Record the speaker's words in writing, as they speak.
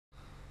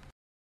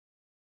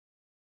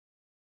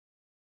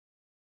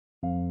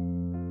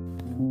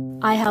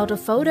I held a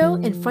photo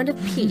in front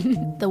of Pete,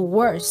 the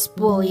worst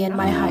bully in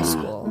my high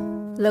school.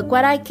 Look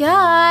what I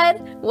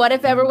got! What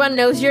if everyone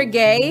knows you're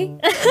gay?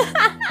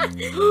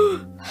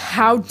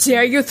 How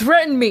dare you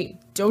threaten me?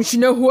 Don't you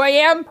know who I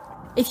am?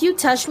 If you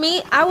touch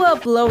me, I will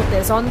upload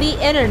this on the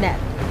internet.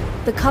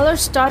 The color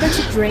started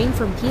to drain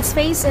from Pete's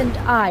face and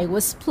I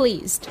was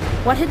pleased.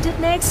 What he did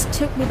next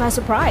took me by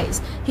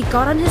surprise. He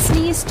got on his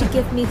knees to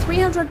give me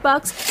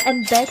 $300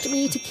 and begged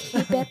me to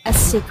keep it a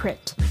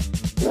secret.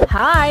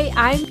 Hi,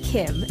 I'm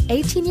Kim,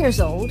 18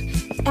 years old.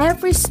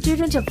 Every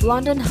student of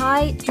London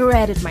High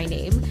dreaded my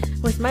name.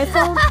 With my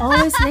phone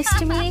always next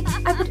to me,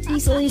 I could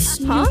easily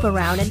snoop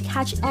around and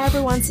catch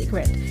everyone's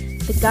secret.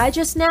 The guy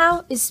just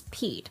now is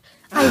Pete.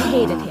 I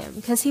hated him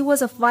because he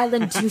was a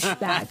violent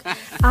douchebag.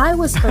 I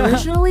was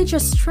originally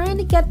just trying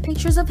to get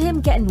pictures of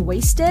him getting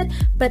wasted,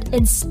 but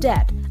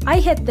instead,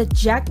 I hit the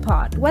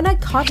jackpot when I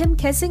caught him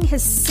kissing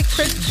his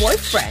secret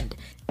boyfriend.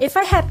 If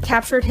I had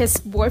captured his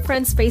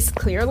boyfriend's face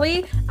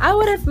clearly, I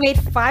would have made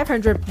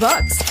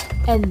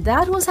 $500. And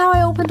that was how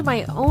I opened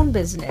my own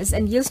business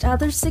and used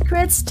other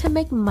secrets to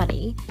make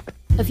money.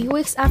 A few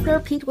weeks after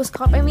Pete was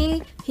caught by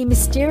me, he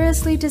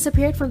mysteriously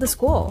disappeared from the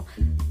school.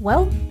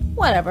 Well,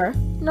 whatever.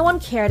 No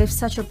one cared if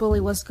such a bully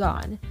was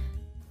gone.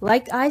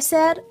 Like I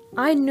said,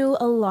 I knew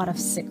a lot of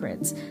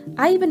secrets.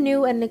 I even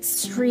knew an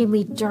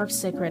extremely dark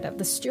secret of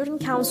the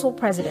student council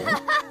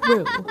president,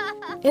 Rue.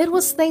 It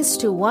was thanks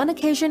to one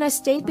occasion I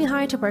stayed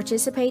behind to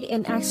participate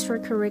in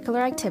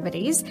extracurricular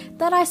activities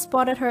that I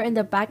spotted her in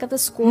the back of the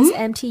school's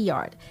empty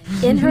yard.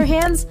 In her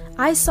hands,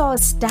 I saw a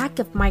stack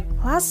of my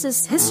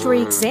class's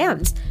history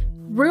exams.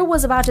 Rue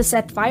was about to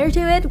set fire to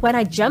it when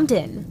I jumped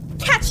in.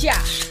 Gotcha!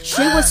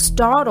 She was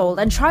startled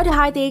and tried to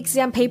hide the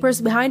exam papers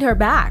behind her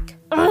back.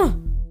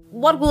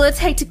 What will it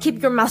take to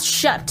keep your mouth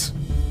shut?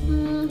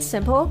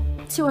 Simple.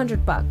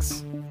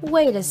 $200.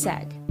 Wait a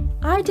sec.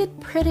 I did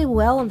pretty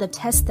well on the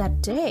test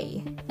that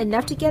day.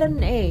 Enough to get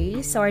an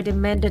A, so I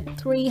demanded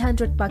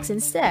 $300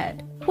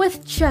 instead.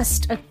 With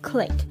just a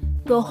click,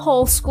 the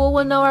whole school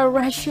will know our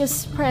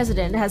righteous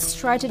president has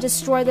tried to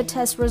destroy the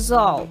test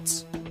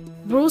results.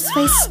 Rue's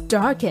face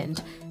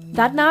darkened.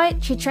 That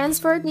night, she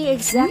transferred me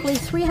exactly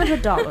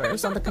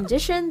 $300 on the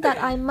condition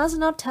that I must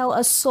not tell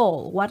a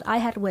soul what I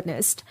had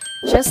witnessed.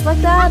 Just like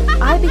that,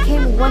 I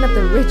became one of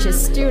the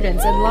richest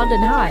students in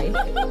London High.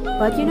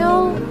 But you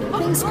know,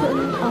 things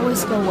couldn't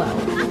always go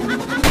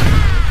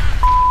well.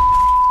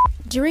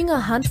 During a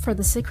hunt for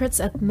the secrets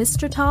of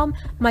Mr. Tom,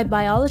 my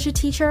biology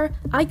teacher,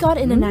 I got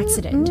in an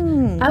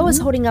accident. I was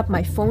holding up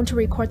my phone to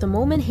record the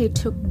moment he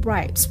took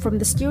bribes from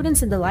the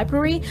students in the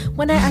library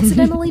when I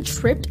accidentally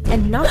tripped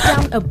and knocked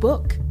down a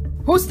book.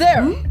 Who's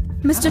there?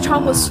 Mr.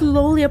 Tom was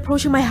slowly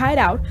approaching my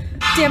hideout.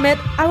 Damn it,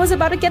 I was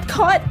about to get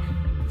caught.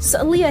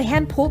 Suddenly, a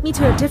hand pulled me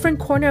to a different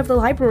corner of the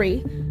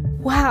library.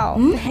 Wow,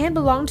 the hand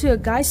belonged to a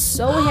guy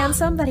so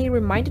handsome that he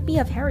reminded me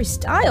of Harry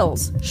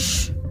Styles.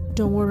 Shh,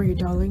 don't worry,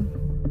 darling.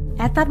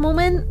 At that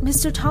moment,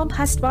 Mr. Tom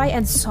passed by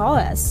and saw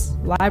us.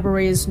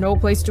 Library is no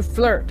place to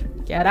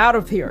flirt. Get out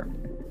of here.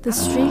 The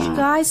strange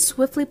guy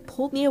swiftly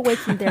pulled me away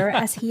from there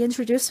as he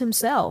introduced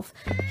himself.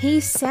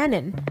 He's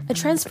Sanan, a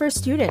transfer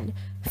student.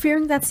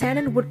 Fearing that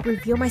Sanan would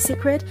reveal my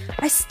secret,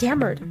 I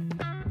stammered.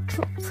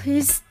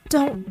 Please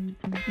don't.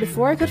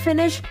 Before I could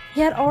finish, he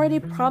had already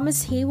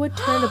promised he would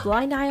turn a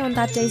blind eye on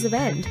that day's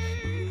event.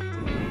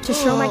 To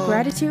show my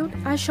gratitude,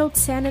 I showed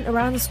Sanan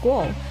around the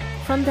school.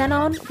 From then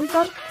on, we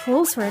got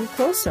closer and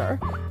closer.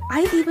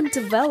 I even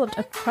developed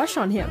a crush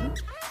on him.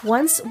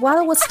 Once, while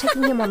I was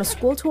taking him on a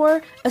school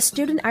tour, a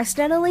student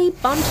accidentally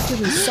bumped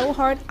into me so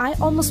hard I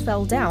almost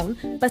fell down,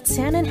 but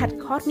Sanan had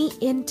caught me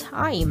in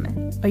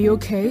time. Are you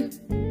okay?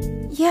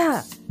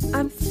 Yeah,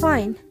 I'm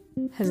fine.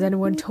 Has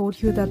anyone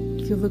told you that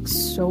you look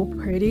so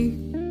pretty?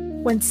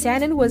 When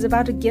Sanan was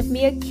about to give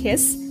me a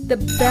kiss, the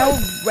bell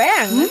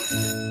rang.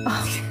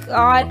 Oh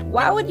God,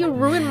 why would you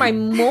ruin my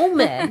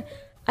moment?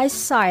 I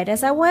sighed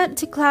as I went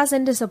to class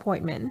in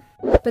disappointment.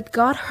 But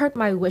God heard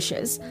my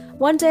wishes.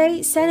 One day,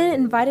 Sanan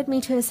invited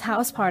me to his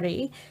house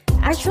party.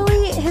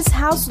 Actually, his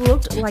house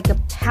looked like a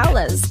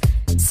palace.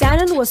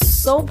 Sanan was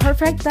so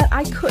perfect that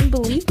I couldn't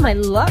believe my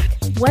luck.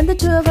 When the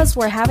two of us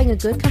were having a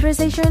good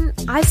conversation,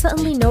 I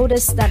suddenly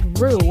noticed that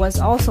Rue was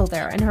also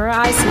there and her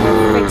eyes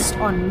were fixed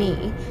on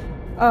me.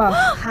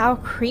 Ugh, how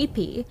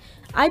creepy.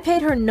 I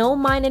paid her no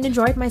mind and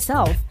enjoyed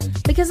myself.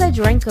 Because I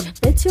drank a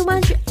bit too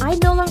much, I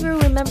no longer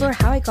remember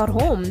how I got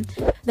home.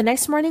 The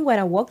next morning when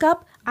I woke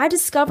up, I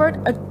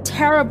discovered a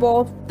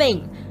terrible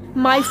thing.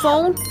 My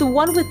phone, the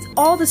one with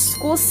all the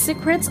school's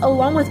secrets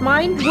along with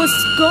mine,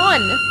 was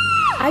gone.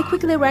 I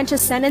quickly ran to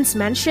Sanan's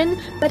mansion,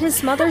 but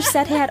his mother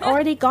said he had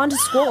already gone to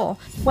school.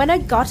 When I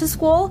got to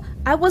school,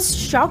 I was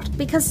shocked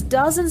because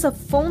dozens of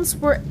phones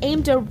were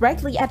aimed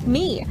directly at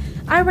me.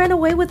 I ran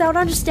away without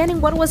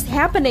understanding what was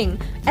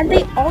happening, and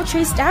they all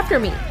chased after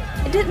me.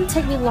 It didn't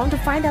take me long to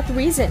find out the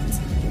reasons.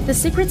 The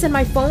secrets in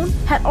my phone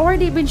had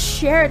already been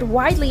shared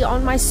widely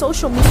on my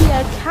social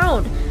media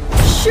account.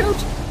 Shoot!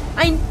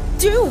 I'm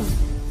doomed!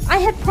 I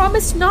had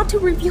promised not to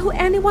reveal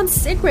anyone's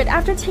secret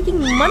after taking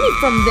money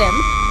from them.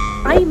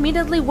 I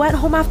immediately went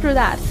home after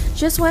that,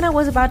 Just when I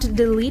was about to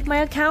delete my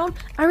account,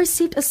 I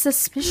received a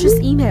suspicious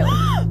email.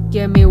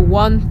 Give me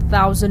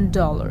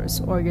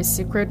 $1,000 or your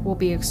secret will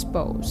be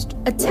exposed.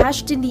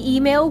 Attached in the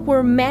email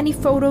were many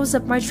photos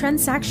of my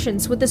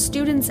transactions with the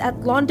students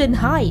at London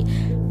High.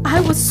 I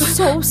was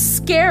so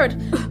scared.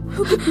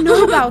 Who could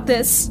know about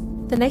this?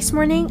 The next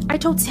morning, I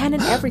told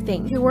Shannon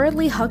everything. He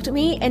worriedly hugged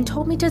me and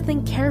told me to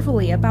think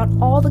carefully about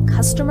all the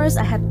customers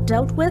I had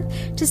dealt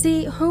with to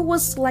see who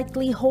was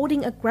likely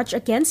holding a grudge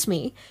against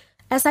me.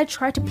 As I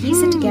tried to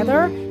piece it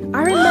together,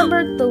 I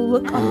remembered the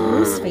look on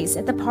Rue's face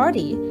at the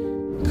party.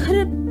 Could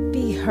it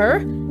be her?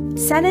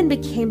 Shannon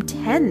became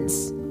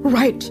tense.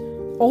 Right.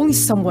 Only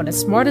someone as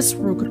smart as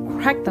Rue could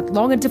crack that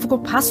long and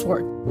difficult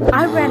password.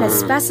 I ran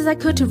as fast as I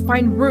could to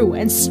find Rue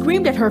and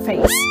screamed at her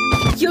face.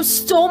 You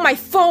stole my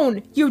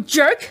phone, you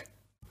jerk!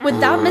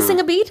 Without missing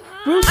a beat,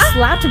 Rue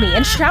slapped me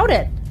and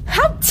shouted,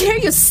 How dare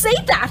you say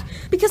that?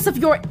 Because of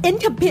your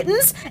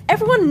incompetence,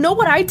 everyone know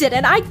what I did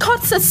and I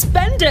got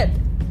suspended.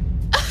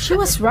 She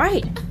was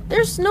right.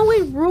 There's no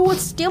way Rue would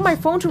steal my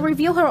phone to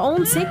reveal her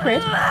own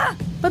secret.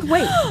 But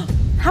wait,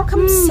 how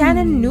come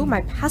Shannon knew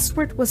my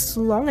password was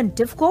long and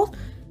difficult?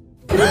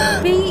 Could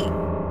it be...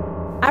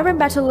 I ran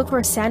back to look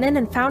for Shannon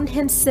and found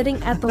him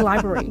sitting at the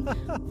library.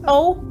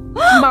 Oh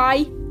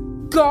my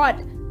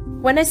god!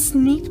 When I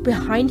sneaked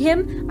behind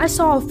him, I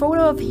saw a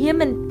photo of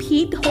him and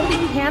Pete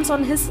holding hands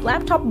on his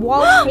laptop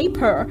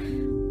wallpaper.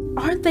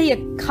 Are they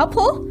a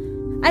couple?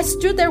 I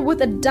stood there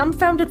with a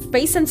dumbfounded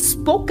face and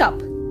spoke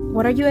up.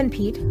 What are you and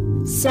Pete?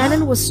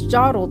 Shannon was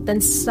startled, then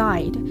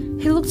sighed.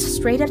 He looked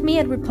straight at me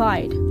and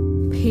replied,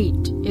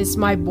 Pete is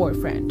my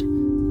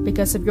boyfriend.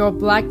 Because of your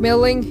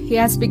blackmailing, he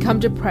has become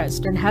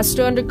depressed and has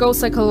to undergo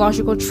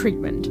psychological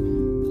treatment.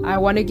 I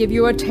want to give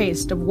you a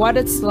taste of what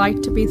it's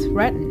like to be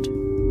threatened.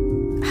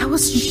 I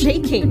was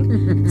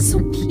shaking. So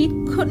Pete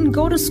couldn't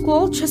go to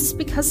school just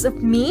because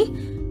of me?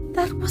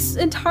 That was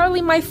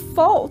entirely my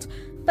fault.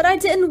 But I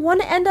didn't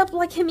want to end up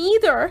like him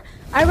either.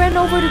 I ran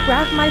over to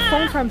grab my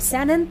phone from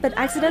Shannon, but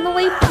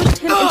accidentally pushed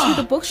him into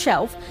the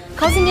bookshelf,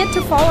 causing it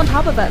to fall on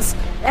top of us.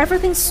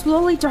 Everything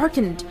slowly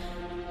darkened.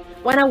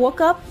 When I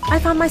woke up, I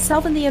found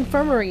myself in the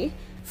infirmary.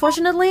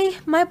 Fortunately,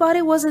 my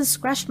body wasn't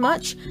scratched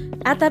much.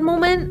 At that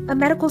moment, a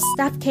medical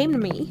staff came to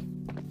me.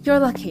 You're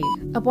lucky.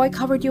 A boy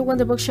covered you when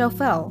the bookshelf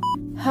fell.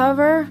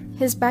 However,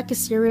 his back is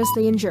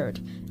seriously injured,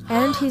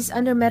 and he's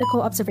under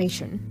medical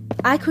observation.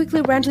 I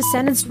quickly ran to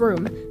Shannon's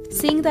room.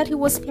 Seeing that he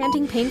was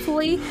panting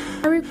painfully,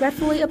 I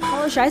regretfully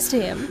apologized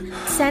to him.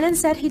 Shannon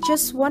said he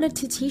just wanted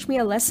to teach me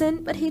a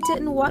lesson, but he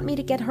didn't want me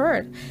to get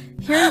hurt.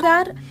 Hearing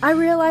that, I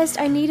realized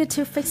I needed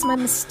to fix my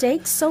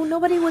mistakes so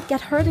nobody would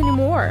get hurt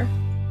anymore.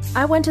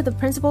 I went to the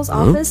principal's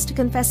office to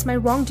confess my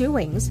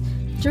wrongdoings.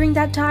 During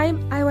that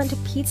time, I went to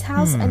Pete's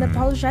house and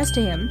apologized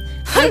to him.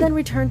 I then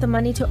returned the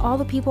money to all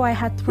the people I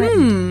had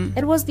threatened.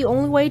 It was the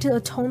only way to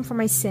atone for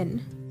my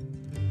sin.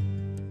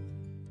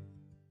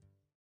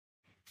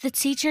 The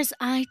teacher's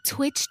eye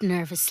twitched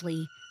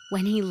nervously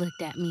when he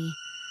looked at me.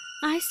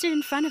 I stood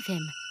in front of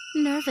him,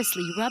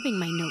 nervously rubbing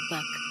my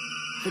notebook.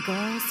 The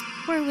girls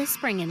were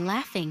whispering and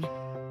laughing,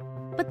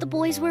 but the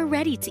boys were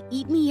ready to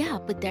eat me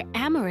up with their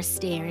amorous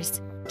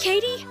stares.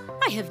 Katie,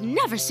 I have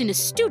never seen a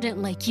student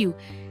like you.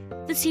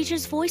 The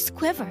teacher's voice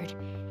quivered.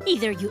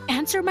 Either you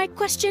answer my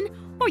question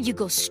or you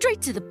go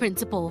straight to the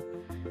principal.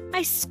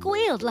 I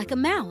squealed like a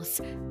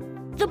mouse.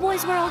 The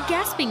boys were all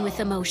gasping with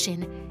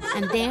emotion,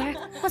 and there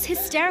was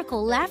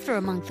hysterical laughter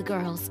among the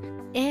girls.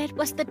 It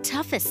was the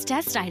toughest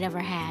test I'd ever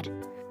had.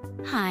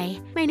 Hi,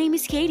 my name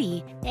is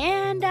Katie,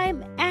 and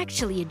I'm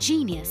actually a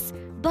genius,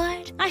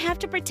 but I have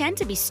to pretend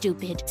to be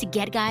stupid to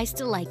get guys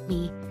to like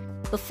me.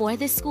 Before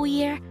this school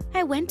year,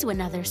 I went to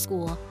another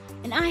school,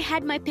 and I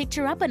had my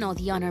picture up on all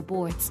the honor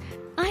boards.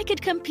 I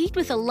could compete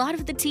with a lot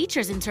of the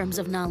teachers in terms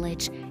of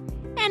knowledge,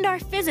 and our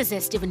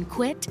physicist even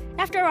quit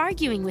after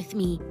arguing with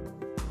me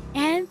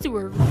and threw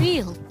a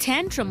real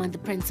tantrum on the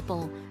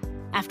principal.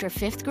 After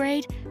 5th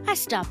grade, I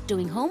stopped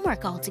doing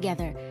homework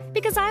altogether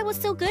because I was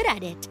so good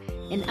at it,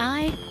 and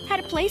I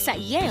had a place at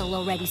Yale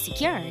already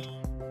secured.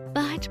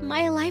 But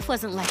my life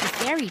wasn't like a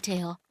fairy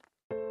tale.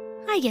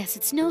 I guess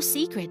it's no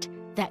secret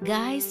that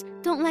guys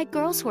don't like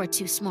girls who are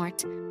too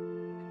smart.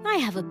 I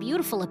have a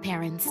beautiful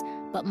appearance,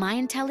 but my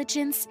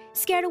intelligence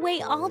scared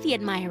away all the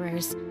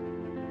admirers.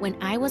 When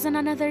I was on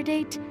another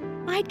date,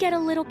 I'd get a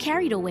little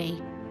carried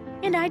away,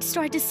 and I'd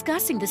start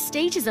discussing the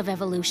stages of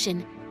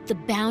evolution, the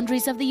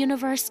boundaries of the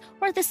universe,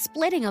 or the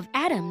splitting of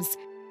atoms.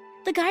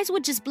 The guys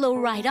would just blow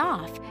right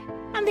off,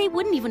 and they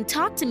wouldn't even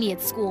talk to me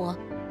at school.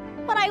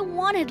 But I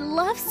wanted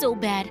love so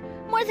bad,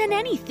 more than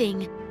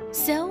anything.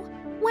 So,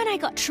 when I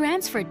got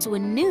transferred to a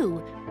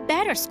new,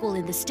 better school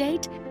in the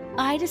state,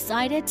 I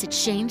decided to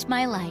change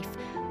my life.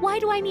 Why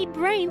do I need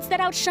brains that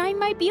outshine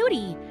my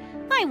beauty?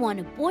 I want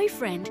a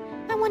boyfriend.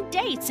 I want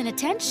dates and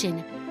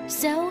attention.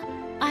 So,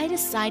 I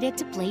decided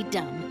to play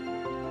dumb.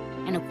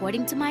 And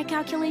according to my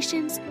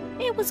calculations,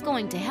 it was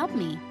going to help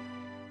me.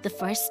 The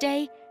first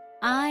day,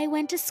 I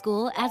went to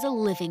school as a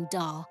living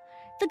doll.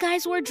 The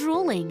guys were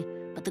drooling,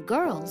 but the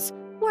girls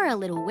were a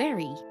little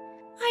wary.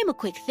 I'm a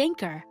quick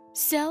thinker,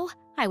 so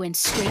I went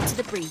straight to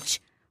the breach.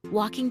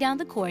 Walking down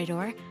the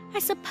corridor, I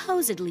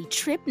supposedly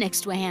tripped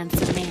next to a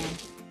handsome man.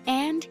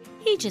 And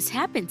he just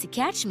happened to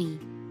catch me.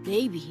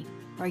 "Baby,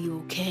 are you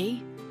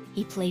okay?"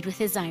 He played with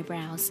his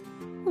eyebrows.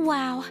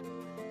 "Wow,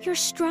 you're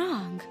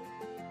strong."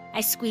 I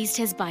squeezed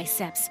his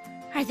biceps.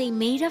 "Are they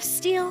made of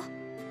steel?"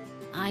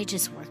 "I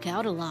just work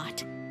out a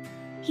lot,"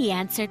 he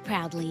answered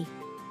proudly.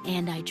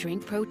 "And I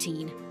drink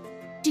protein."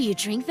 "Do you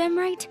drink them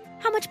right?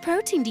 How much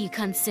protein do you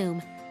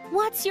consume?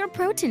 What's your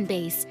protein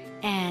base?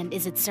 And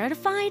is it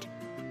certified?"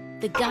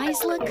 The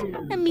guy's look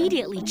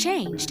immediately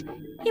changed.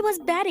 He was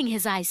batting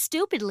his eyes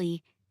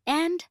stupidly,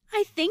 and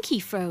I think he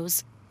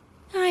froze.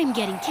 I'm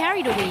getting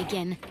carried away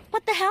again.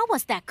 What the hell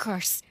was that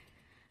curse?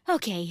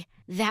 Okay,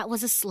 that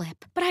was a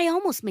slip, but I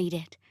almost made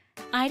it.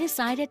 I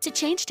decided to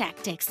change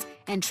tactics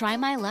and try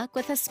my luck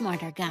with a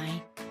smarter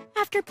guy.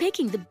 After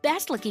picking the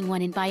best-looking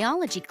one in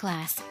biology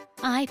class,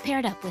 I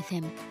paired up with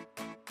him.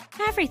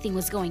 Everything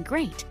was going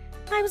great.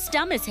 I was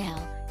dumb as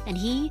hell, and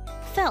he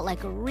felt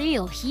like a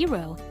real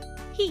hero.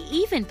 He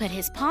even put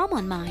his palm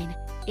on mine.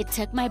 It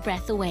took my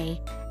breath away.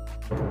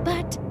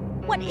 But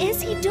what is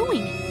he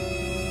doing?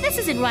 This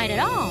isn't right at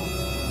all.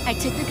 I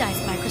took the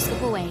guy's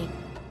microscope away.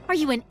 "Are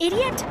you an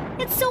idiot?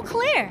 It's so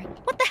clear.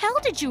 What the hell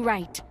did you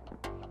write?"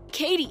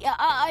 "Katie,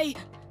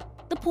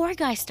 The poor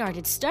guy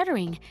started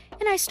stuttering,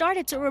 and I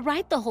started to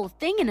rewrite the whole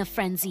thing in a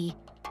frenzy.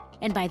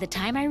 And by the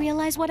time I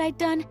realized what I'd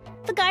done,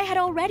 the guy had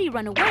already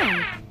run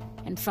away.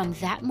 And from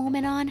that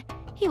moment on,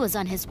 he was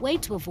on his way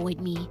to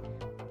avoid me.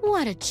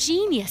 What a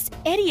genius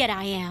idiot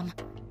I am.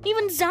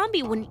 Even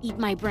zombie wouldn't eat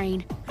my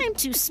brain. I'm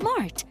too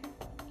smart.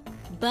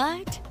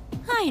 But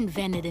I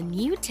invented a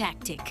new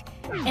tactic,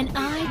 and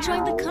I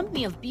joined the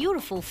company of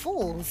beautiful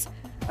fools.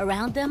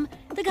 Around them,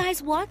 the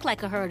guys walked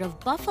like a herd of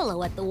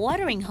buffalo at the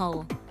watering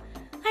hole.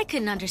 I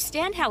couldn't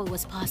understand how it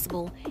was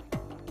possible.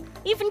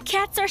 Even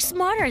cats are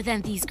smarter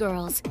than these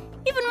girls.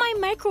 Even my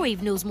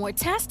microwave knows more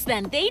tasks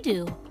than they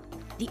do.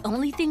 The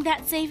only thing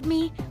that saved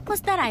me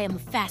was that I am a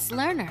fast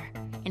learner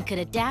and could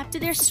adapt to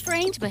their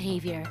strange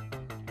behavior.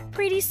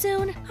 Pretty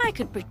soon, I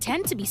could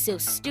pretend to be so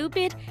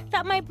stupid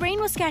that my brain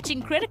was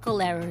catching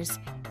critical errors.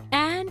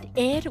 And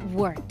it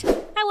worked.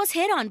 I was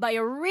hit on by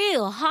a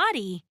real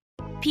hottie.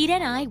 Pete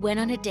and I went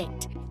on a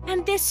date,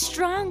 and this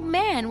strong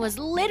man was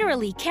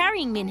literally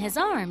carrying me in his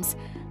arms.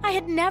 I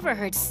had never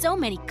heard so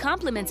many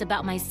compliments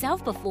about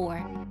myself before.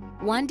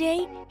 One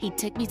day, he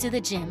took me to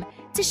the gym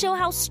to show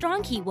how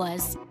strong he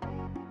was.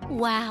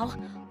 Wow,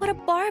 what a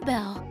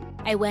barbell!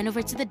 I went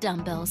over to the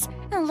dumbbells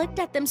and looked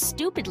at them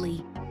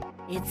stupidly.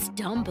 "It's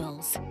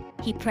dumbbells,"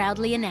 he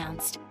proudly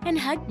announced and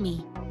hugged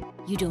me.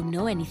 "You don't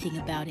know anything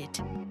about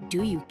it,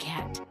 do you,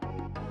 cat?"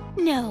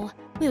 "No.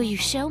 Will you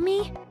show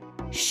me?"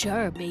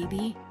 "Sure,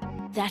 baby.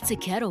 That's a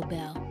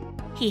kettlebell."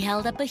 He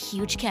held up a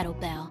huge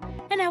kettlebell,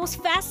 and I was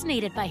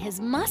fascinated by his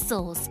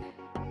muscles.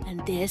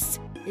 "And this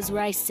is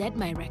where I set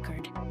my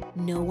record.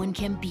 No one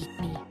can beat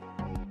me."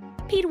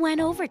 Pete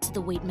went over to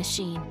the weight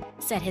machine,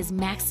 set his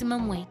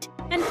maximum weight,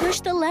 and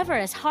pushed the lever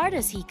as hard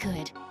as he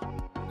could.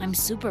 "I'm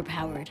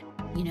superpowered,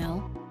 you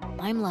know?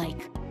 I'm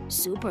like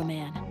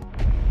Superman."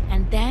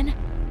 And then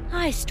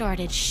I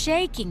started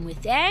shaking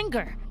with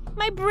anger.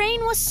 My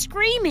brain was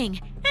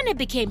screaming, and it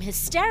became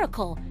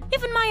hysterical.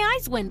 Even my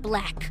eyes went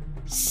black.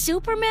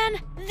 Superman?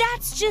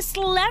 That's just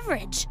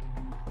leverage.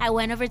 I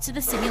went over to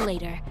the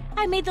simulator.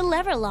 I made the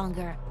lever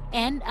longer,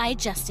 and I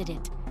adjusted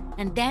it.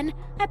 And then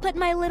I put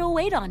my little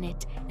weight on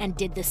it and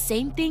did the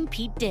same thing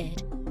Pete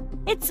did.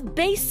 It's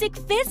basic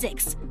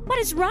physics. What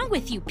is wrong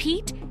with you,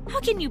 Pete?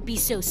 How can you be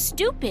so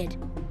stupid?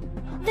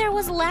 There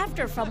was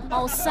laughter from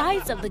all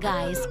sides of the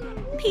guys.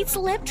 Pete's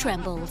lip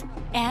trembled,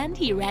 and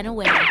he ran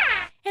away.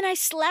 And I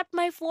slapped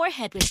my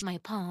forehead with my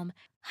palm.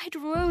 I'd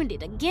ruined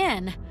it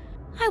again.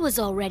 I was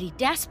already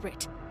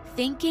desperate,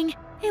 thinking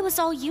it was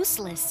all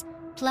useless.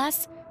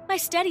 Plus, my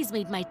studies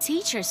made my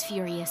teachers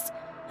furious.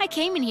 I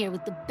came in here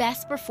with the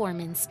best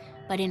performance,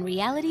 but in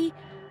reality,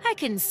 I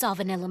couldn't solve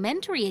an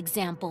elementary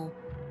example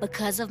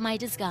because of my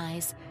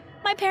disguise.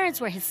 My parents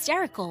were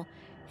hysterical,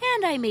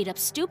 and I made up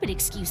stupid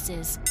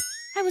excuses.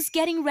 I was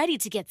getting ready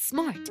to get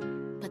smart,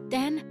 but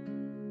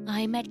then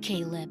I met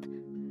Caleb,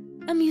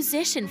 a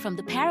musician from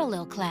the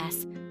parallel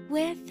class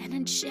with an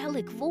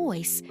angelic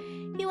voice.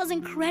 He was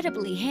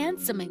incredibly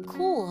handsome and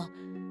cool,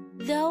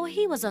 though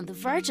he was on the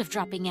verge of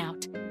dropping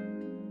out.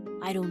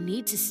 "I don't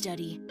need to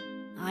study.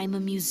 I'm a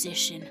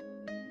musician,"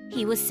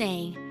 he was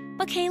saying.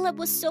 But Caleb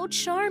was so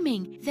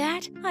charming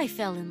that I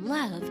fell in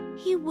love.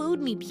 He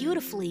wooed me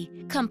beautifully,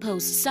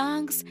 composed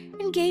songs,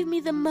 and gave me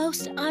the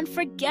most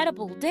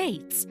unforgettable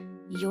dates.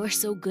 "You're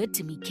so good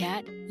to me,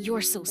 Kat.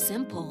 You're so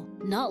simple,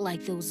 not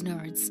like those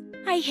nerds."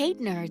 "I hate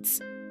nerds,"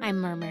 I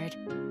murmured,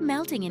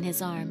 melting in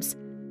his arms.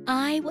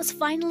 I was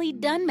finally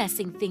done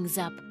messing things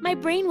up. My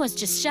brain was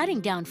just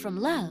shutting down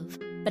from love.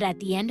 But at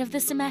the end of the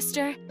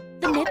semester,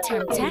 the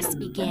midterm tests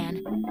began,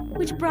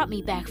 which brought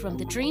me back from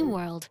the dream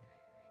world.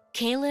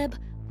 Caleb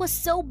was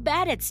so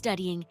bad at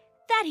studying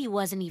that he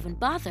wasn't even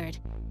bothered.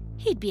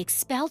 He'd be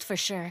expelled for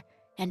sure,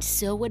 and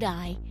so would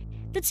I.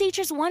 The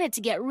teachers wanted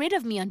to get rid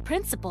of me on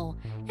principal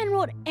and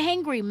wrote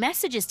angry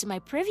messages to my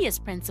previous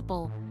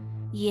principal.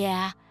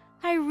 Yeah,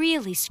 I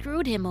really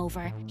screwed him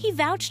over. He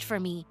vouched for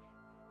me.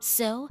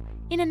 So,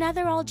 in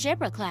another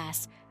algebra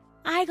class,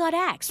 I got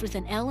axed with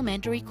an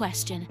elementary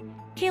question.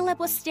 Caleb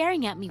was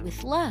staring at me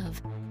with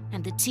love,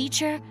 and the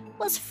teacher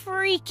was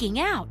freaking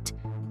out.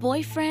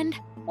 Boyfriend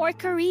or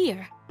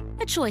career?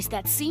 A choice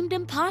that seemed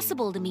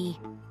impossible to me.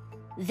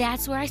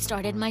 That's where I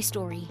started my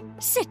story.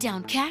 Sit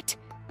down, Kat,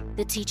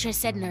 the teacher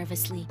said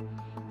nervously.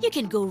 You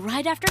can go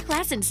right after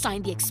class and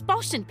sign the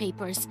expulsion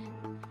papers.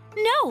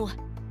 No!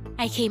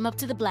 I came up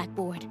to the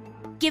blackboard.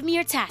 Give me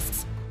your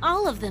tasks,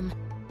 all of them.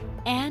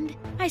 And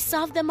I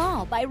solved them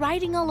all by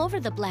writing all over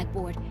the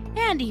blackboard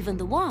and even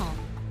the wall.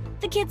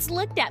 The kids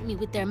looked at me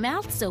with their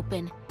mouths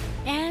open,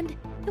 and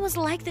it was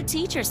like the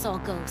teacher saw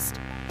a ghost.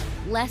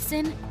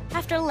 Lesson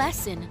after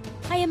lesson,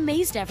 I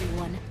amazed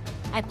everyone.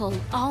 I pulled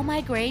all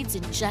my grades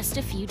in just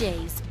a few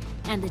days,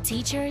 and the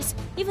teachers,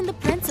 even the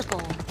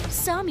principal,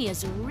 saw me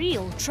as a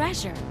real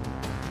treasure.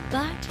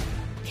 But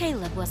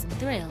Caleb wasn't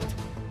thrilled.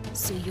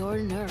 So you're a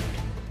nerd,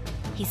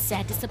 he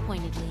said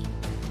disappointedly.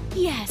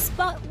 Yes,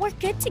 but we're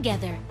good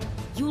together.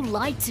 You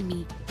lied to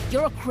me.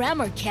 You're a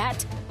crammer,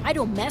 Kat. I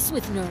don't mess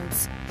with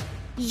nerds.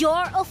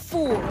 You're a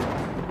fool.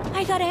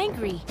 I got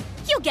angry.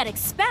 You'll get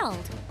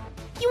expelled.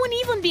 You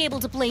wouldn't even be able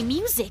to play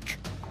music.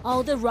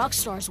 All the rock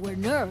stars were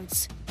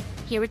nerds.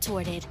 He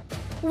retorted.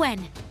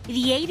 When?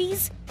 The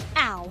 80s?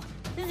 Ow.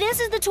 This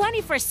is the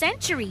 21st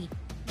century.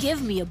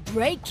 Give me a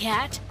break,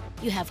 Kat.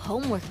 You have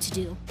homework to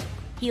do.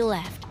 He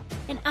left,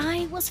 and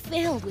I was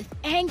filled with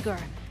anger.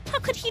 How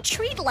could he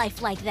treat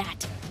life like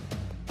that?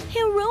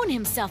 He'll ruin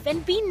himself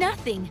and be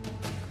nothing.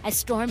 I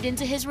stormed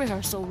into his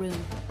rehearsal room,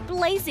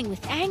 blazing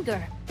with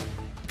anger.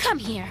 Come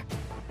here,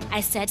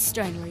 I said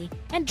sternly,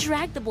 and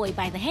dragged the boy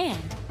by the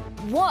hand.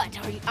 What,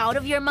 are you out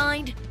of your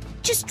mind?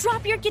 Just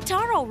drop your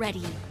guitar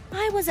already.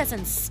 I was as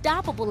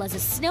unstoppable as a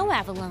snow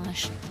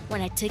avalanche.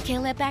 When I took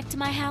Caleb back to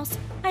my house,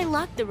 I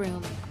locked the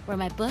room, where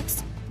my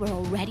books were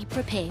already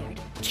prepared.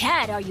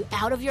 Kat, are you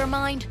out of your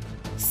mind?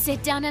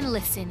 Sit down and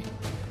listen.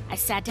 I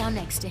sat down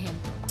next to him,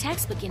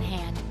 textbook in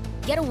hand.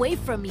 Get away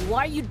from me.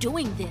 Why are you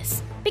doing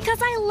this? Because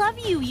I love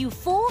you, you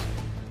fool.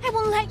 I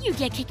won't let you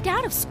get kicked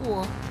out of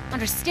school.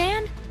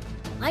 Understand?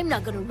 I'm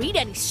not gonna read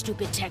any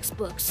stupid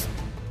textbooks.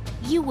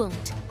 You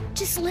won't.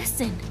 Just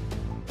listen.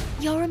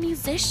 You're a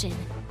musician,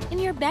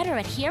 and you're better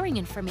at hearing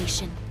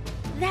information.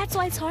 That's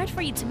why it's hard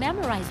for you to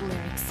memorize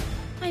lyrics.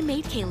 I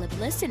made Caleb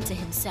listen to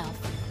himself.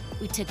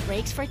 We took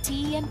breaks for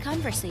tea and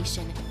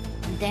conversation,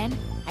 and then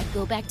I'd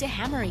go back to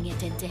hammering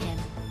it into him.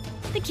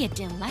 The kid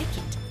didn't like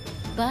it,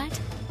 but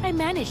I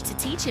managed to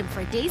teach him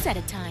for days at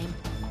a time.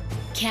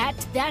 Kat,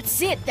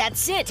 that's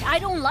it. I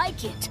don't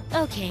like it.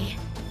 Okay.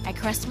 I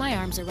crossed my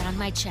arms around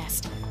my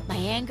chest, my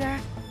anger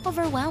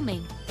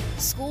overwhelming.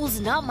 School's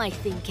not my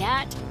thing,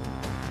 Kat.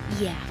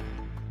 Yeah.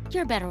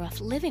 You're better off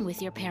living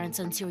with your parents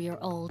until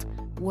you're old,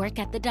 work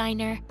at the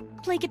diner,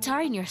 play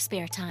guitar in your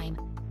spare time,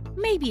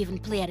 maybe even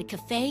play at a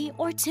cafe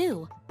or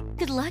two.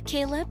 Good luck,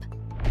 Caleb.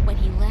 When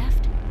he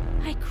left,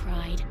 I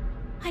cried.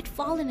 I'd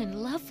fallen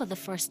in love for the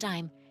first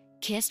time,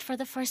 kissed for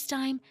the first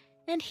time,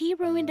 and he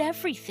ruined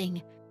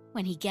everything.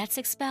 When he gets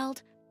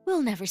expelled,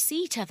 we'll never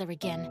see each other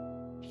again.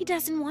 He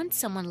doesn't want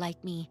someone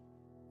like me.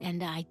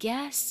 And I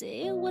guess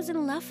it wasn't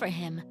love for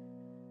him.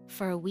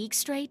 For a week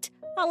straight,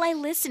 all I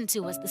listened to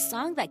was the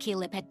song that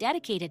Caleb had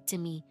dedicated to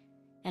me.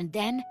 And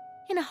then,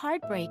 in a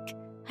heartbreak,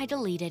 I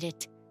deleted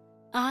it.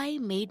 I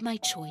made my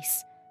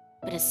choice.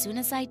 But as soon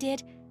as I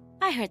did,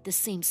 I heard the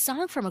same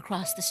song from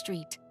across the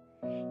street.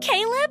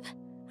 Caleb?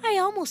 I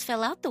almost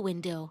fell out the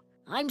window.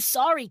 I'm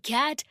sorry,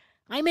 Kat.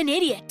 I'm an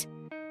idiot.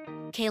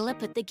 Caleb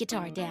put the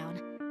guitar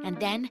down, and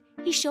then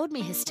he showed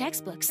me his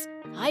textbooks.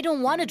 I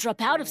don't want to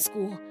drop out of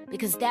school,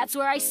 because that's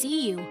where I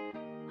see you.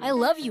 I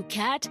love you,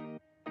 Kat.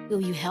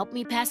 Will you help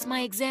me pass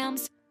my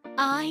exams?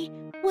 I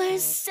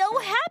was so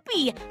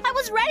happy. I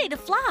was ready to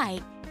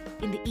fly.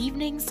 In the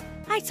evenings,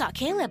 I taught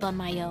Caleb on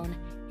my own,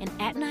 and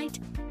at night,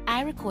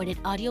 I recorded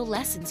audio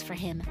lessons for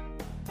him.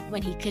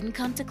 When he couldn't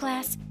come to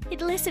class,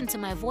 he'd listen to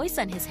my voice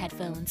on his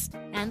headphones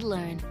and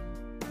learn.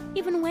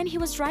 Even when he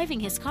was driving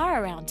his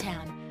car around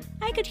town,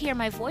 I could hear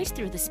my voice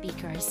through the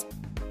speakers.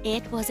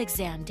 It was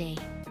exam day,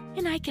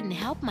 and I couldn't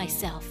help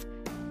myself.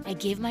 I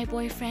gave my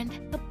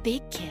boyfriend a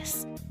big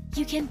kiss.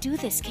 You can do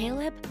this,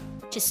 Caleb.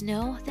 Just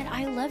know that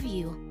I love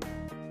you.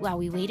 While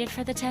we waited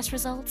for the test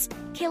results,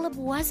 Caleb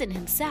wasn't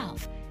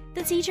himself.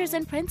 The teachers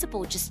and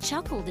principal just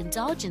chuckled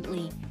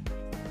indulgently,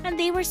 and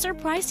they were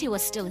surprised he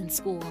was still in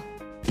school.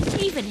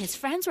 Even his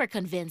friends were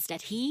convinced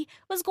that he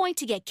was going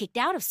to get kicked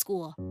out of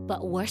school.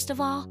 But worst of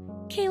all,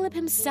 Caleb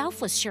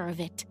himself was sure of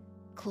it.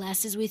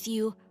 Classes with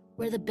you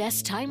were the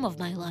best time of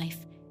my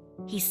life,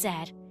 he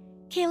said.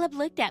 Caleb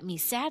looked at me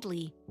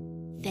sadly.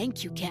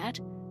 Thank you, Kat.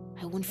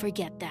 I won't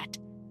forget that.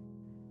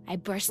 I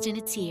burst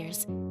into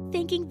tears,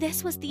 thinking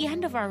this was the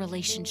end of our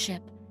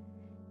relationship.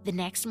 The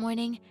next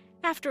morning,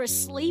 after a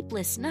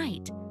sleepless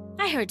night,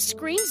 I heard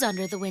screams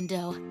under the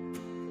window.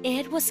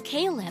 It was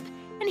Caleb,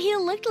 and he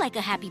looked like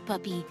a happy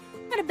puppy,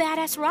 not a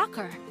badass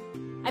rocker.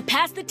 I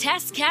passed the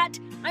test, Cat.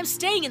 I'm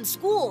staying in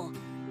school.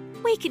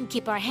 We can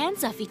keep our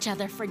hands off each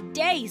other for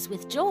days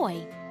with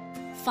joy.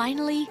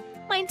 Finally,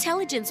 my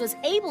intelligence was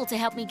able to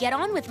help me get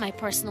on with my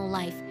personal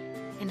life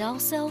and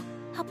also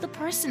help the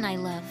person I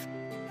love.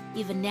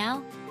 Even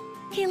now,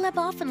 Caleb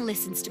often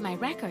listens to my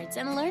records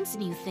and learns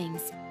new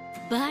things.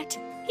 But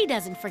he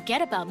doesn't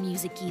forget about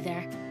music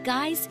either.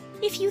 Guys,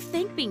 if you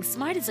think being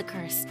smart is a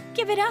curse,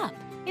 give it up.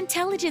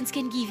 Intelligence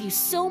can give you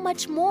so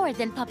much more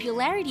than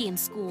popularity in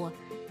school.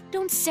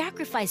 Don't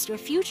sacrifice your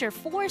future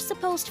for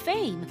supposed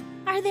fame.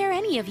 Are there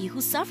any of you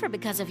who suffer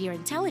because of your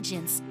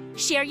intelligence?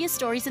 Share your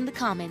stories in the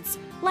comments.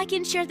 Like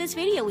and share this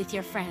video with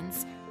your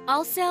friends.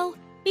 Also,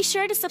 be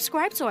sure to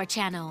subscribe to our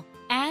channel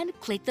and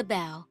click the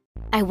bell.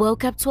 I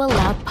woke up to a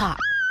loud pop.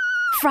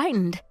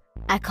 Frightened,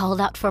 I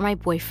called out for my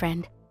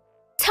boyfriend.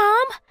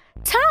 Tom!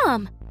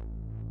 Tom!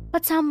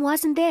 But Tom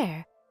wasn't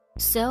there,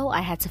 so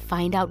I had to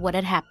find out what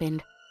had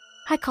happened.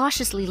 I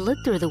cautiously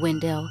looked through the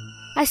window.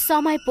 I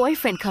saw my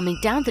boyfriend coming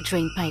down the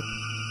drain pipe,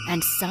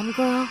 and some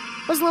girl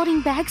was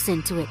loading bags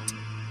into it.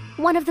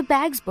 One of the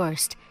bags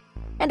burst,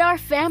 and our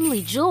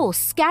family jewels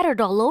scattered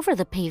all over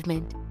the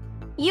pavement.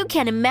 You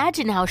can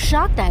imagine how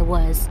shocked I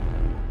was.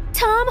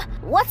 Tom,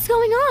 what's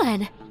going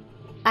on?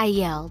 I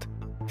yelled.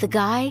 The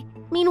guy,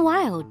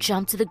 meanwhile,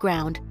 jumped to the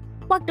ground,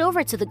 walked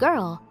over to the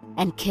girl,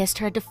 and kissed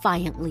her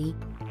defiantly.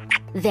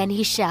 Then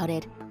he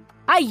shouted,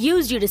 I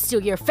used you to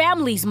steal your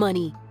family's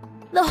money.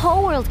 The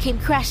whole world came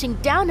crashing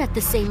down at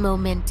the same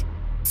moment.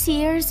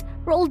 Tears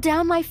rolled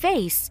down my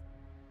face.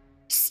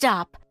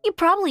 Stop. You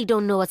probably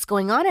don't know what's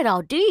going on at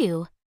all, do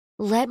you?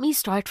 Let me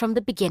start from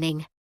the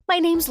beginning. My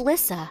name's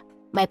Lissa.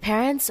 My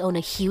parents own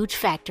a huge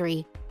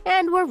factory,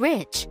 and we're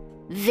rich.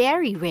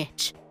 Very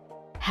rich.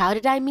 How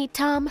did I meet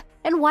Tom,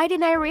 and why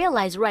didn't I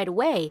realize right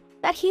away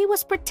that he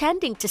was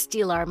pretending to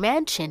steal our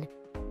mansion?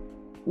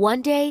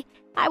 One day,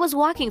 I was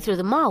walking through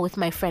the mall with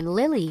my friend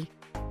Lily.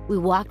 We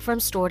walked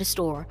from store to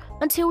store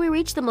until we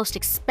reached the most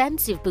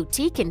expensive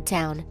boutique in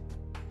town.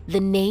 The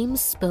name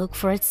spoke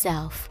for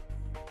itself.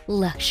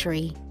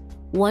 Luxury.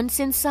 Once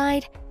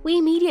inside, we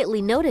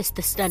immediately noticed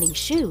the stunning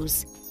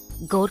shoes.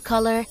 Gold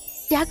color,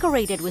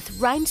 decorated with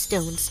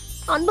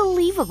rhinestones.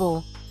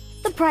 Unbelievable.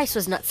 The price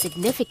was not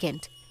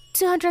significant,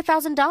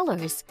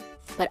 $200,000.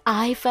 But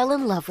I fell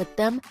in love with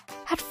them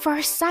at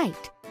first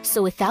sight.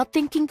 So without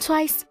thinking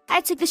twice, I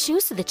took the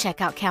shoes to the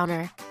checkout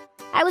counter.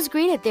 I was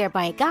greeted there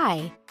by a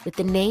guy with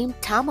the name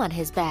Tom on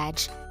his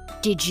badge.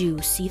 Did you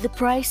see the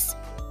price?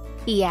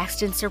 He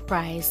asked in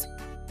surprise.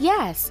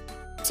 Yes,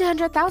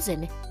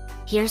 $200,000.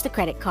 Here's the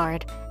credit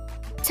card.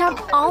 Tom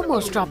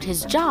almost dropped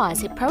his jaw as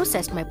he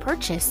processed my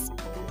purchase.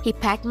 He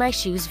packed my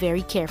shoes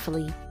very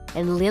carefully,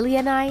 and Lily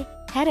and I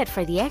headed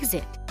for the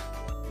exit.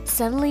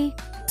 Suddenly,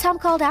 Tom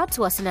called out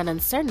to us in an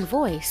uncertain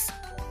voice.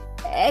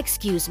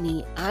 Excuse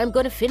me, I'm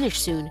going to finish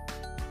soon.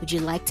 Would you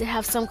like to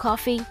have some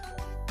coffee?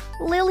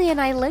 Lily and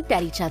I looked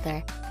at each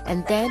other,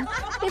 and then,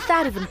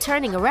 without even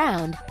turning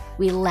around,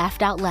 we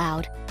laughed out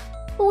loud.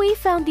 We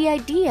found the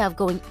idea of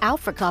going out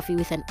for coffee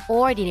with an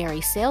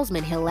ordinary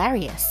salesman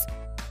hilarious.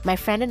 My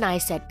friend and I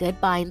said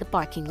goodbye in the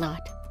parking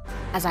lot.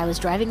 As I was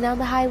driving down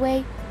the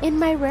highway, in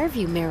my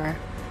rearview mirror,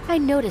 I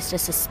noticed a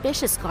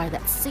suspicious car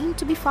that seemed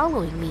to be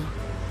following me.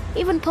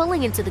 Even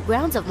pulling into the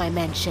grounds of my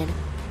mansion,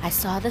 I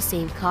saw the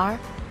same car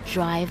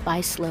drive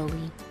by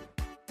slowly.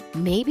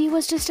 Maybe it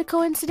was just a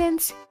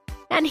coincidence,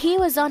 and he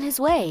was on his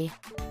way.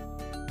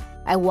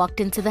 I walked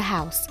into the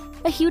house,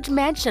 a huge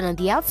mansion on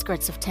the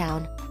outskirts of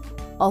town.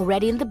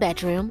 Already in the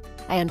bedroom,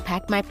 I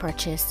unpacked my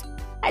purchase.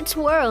 I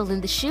twirled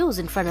in the shoes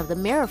in front of the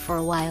mirror for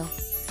a while.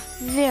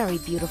 Very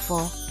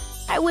beautiful.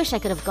 I wish I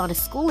could have gone to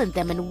school in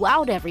them and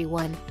wowed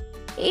everyone.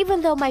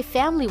 Even though my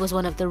family was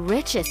one of the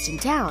richest in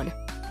town,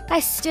 I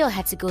still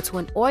had to go to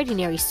an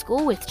ordinary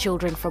school with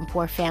children from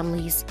poor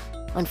families.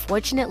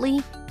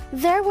 Unfortunately,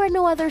 there were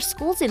no other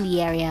schools in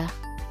the area.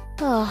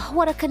 Oh,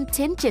 what a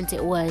contingent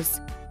it was.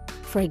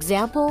 For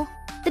example,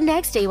 the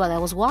next day while I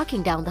was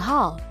walking down the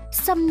hall,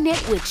 some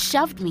nitwit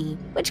shoved me,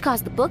 which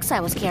caused the books I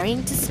was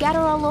carrying to scatter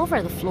all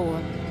over the floor.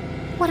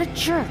 What a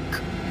jerk!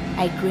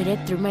 I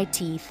gritted through my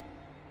teeth.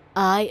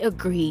 I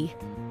agree.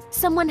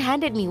 Someone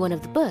handed me one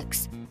of the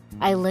books.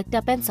 I looked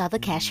up and saw the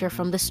cashier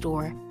from the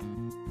store.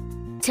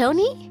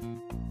 Tony?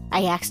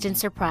 I asked in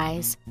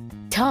surprise.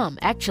 Tom,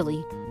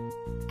 actually.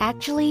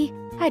 Actually,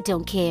 I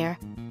don't care.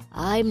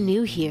 I'm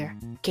new here.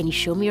 Can you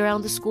show me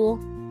around the school?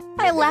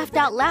 I laughed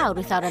out loud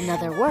without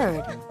another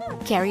word.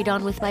 Carried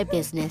on with my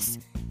business.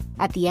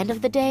 At the end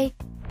of the day,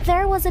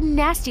 there was a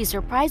nasty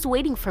surprise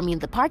waiting for me in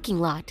the parking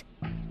lot.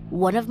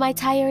 One of my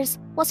tires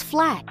was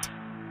flat.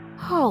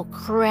 Oh,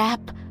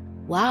 crap.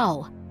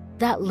 Wow,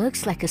 that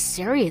looks like a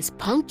serious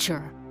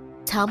puncture.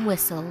 Tom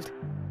whistled.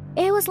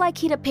 It was like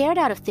he'd appeared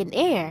out of thin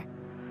air.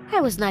 I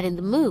was not in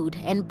the mood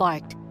and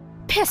barked,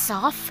 Piss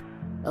off!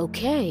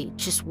 Okay,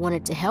 just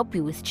wanted to help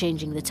you with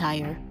changing the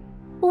tire.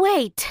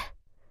 Wait!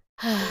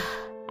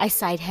 I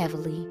sighed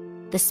heavily.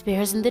 The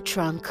spare's in the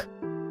trunk.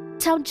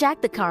 Tom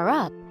jacked the car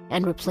up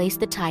and replaced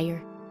the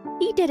tire.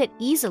 He did it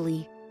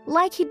easily,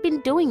 like he'd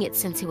been doing it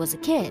since he was a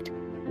kid.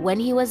 When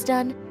he was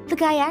done, the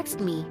guy asked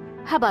me,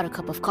 how about a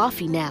cup of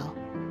coffee now?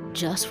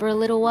 Just for a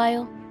little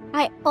while?"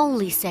 I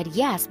only said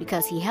yes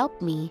because he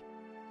helped me.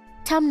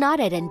 Tom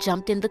nodded and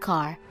jumped in the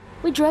car.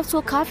 We drove to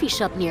a coffee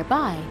shop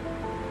nearby.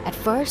 At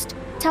first,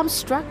 Tom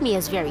struck me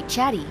as very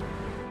chatty,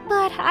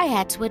 but I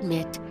had to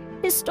admit,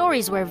 his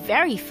stories were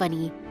very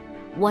funny.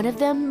 One of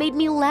them made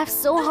me laugh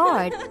so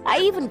hard, I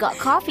even got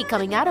coffee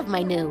coming out of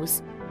my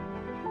nose.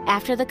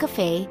 After the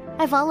cafe,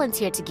 I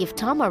volunteered to give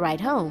Tom a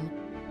ride home,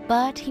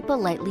 but he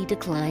politely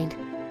declined.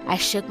 I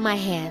shook my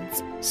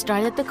hands,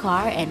 started the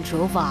car, and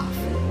drove off.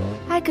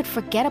 I could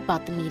forget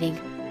about the meeting,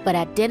 but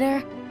at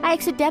dinner, I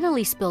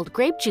accidentally spilled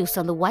grape juice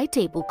on the white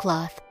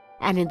tablecloth,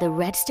 and in the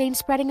red stain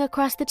spreading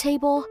across the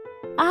table,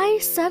 I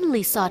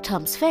suddenly saw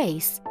Tom's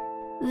face.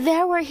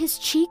 There were his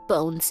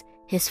cheekbones,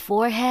 his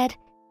forehead,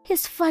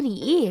 his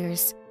funny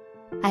ears.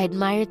 I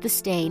admired the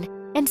stain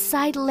and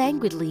sighed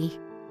languidly.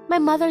 My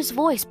mother's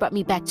voice brought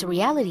me back to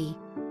reality.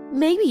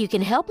 "Maybe you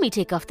can help me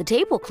take off the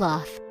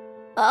tablecloth."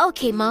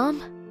 "Okay,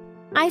 Mom."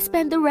 I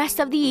spent the rest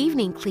of the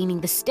evening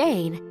cleaning the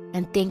stain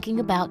and thinking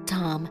about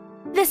Tom.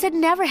 This had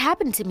never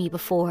happened to me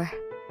before.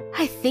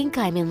 I think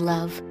I'm in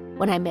love.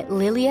 When I met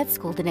Lily at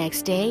school the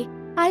next day,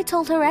 I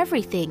told her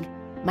everything.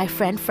 My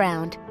friend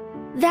frowned.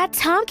 "That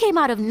Tom came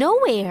out of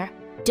nowhere.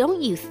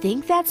 Don't you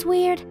think that's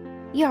weird?"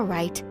 "You're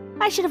right.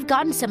 I should have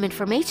gotten some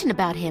information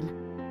about him."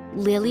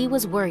 Lily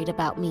was worried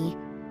about me.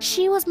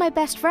 She was my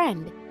best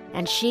friend,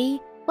 and she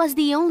was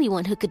the only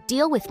one who could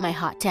deal with my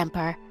hot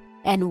temper.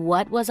 And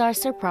what was our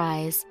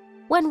surprise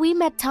when we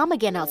met Tom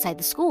again outside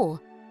the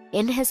school.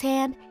 In his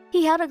hand,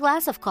 he held a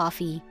glass of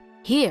coffee.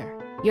 "Here,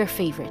 your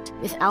favorite,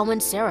 with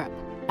almond syrup,"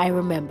 I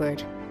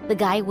remembered. The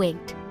guy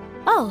winked.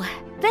 "Oh,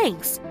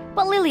 thanks,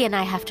 but Lily and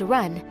I have to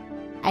run."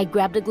 I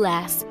grabbed a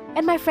glass,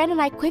 and my friend and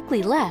I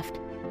quickly left.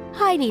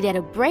 I needed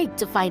a break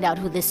to find out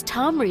who this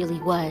Tom really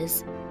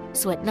was.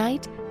 So at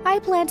night, I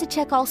planned to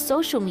check all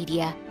social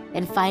media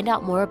and find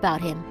out more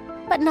about him,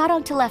 but not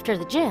until after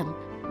the gym,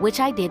 which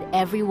I did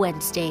every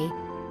Wednesday.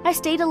 I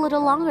stayed a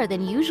little longer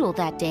than usual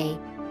that day,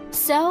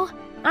 so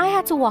I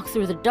had to walk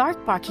through the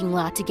dark parking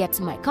lot to get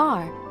to my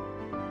car.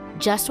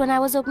 Just when I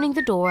was opening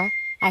the door,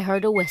 I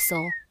heard a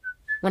whistle.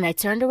 When I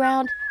turned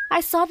around,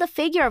 I saw the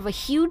figure of a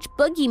huge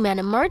boogeyman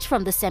emerge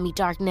from the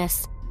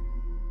semi-darkness.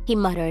 He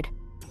muttered,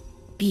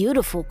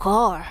 "Beautiful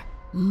car.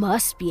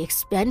 Must be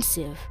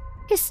expensive."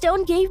 His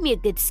tone gave me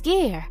a good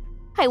scare.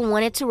 I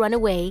wanted to run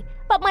away,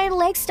 but my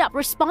legs stopped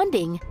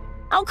responding.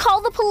 "I'll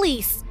call the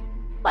police."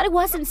 But it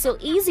wasn't so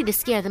easy to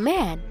scare the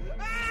man.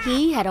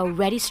 He had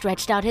already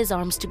stretched out his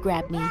arms to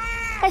grab me.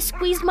 I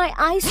squeezed my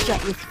eyes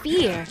shut with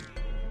fear.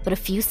 But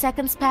a few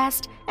seconds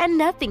passed and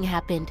nothing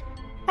happened.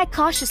 I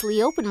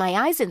cautiously opened my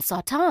eyes and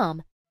saw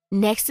Tom.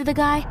 Next to the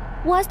guy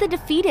was the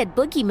defeated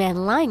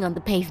boogeyman lying on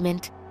the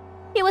pavement.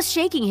 He was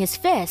shaking his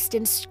fist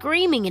and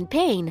screaming in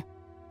pain.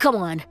 "Come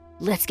on,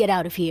 let's get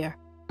out of here,"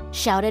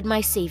 shouted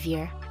my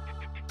savior.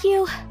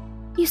 You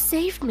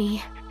saved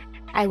me,"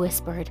 I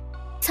whispered.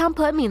 Tom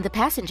put me in the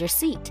passenger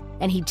seat,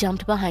 and he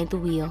jumped behind the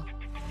wheel.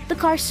 The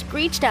car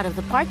screeched out of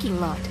the parking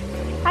lot.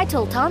 I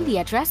told Tom the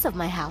address of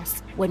my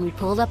house. When we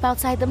pulled up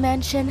outside the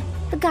mansion,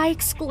 the guy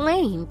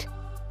exclaimed,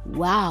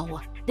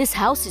 "Wow, this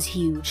house is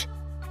huge."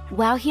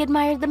 While he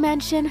admired the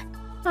mansion,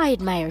 I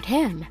admired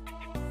him.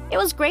 It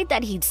was great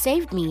that he'd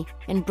saved me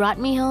and brought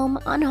me home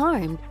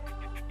unharmed.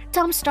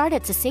 Tom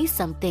started to say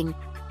something,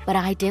 but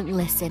I didn't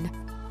listen.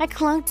 I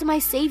clung to my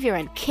savior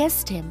and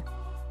kissed him.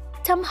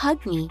 Tom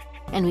hugged me,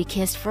 and we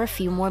kissed for a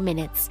few more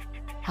minutes.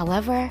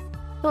 However,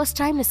 it was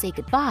time to say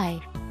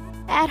goodbye.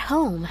 At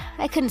home,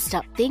 I couldn't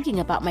stop thinking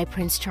about my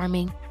Prince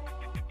Charming,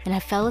 and I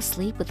fell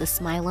asleep with a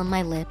smile on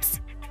my lips.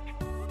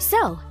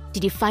 "So,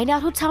 did you find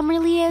out who Tom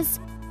really is?"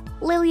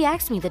 Lily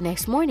asked me the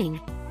next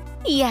morning.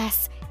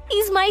 "Yes,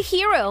 he's my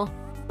hero,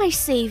 my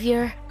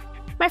savior."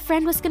 My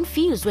friend was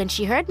confused when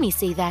she heard me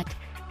say that,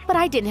 but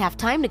I didn't have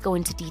time to go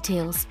into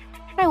details.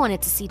 I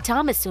wanted to see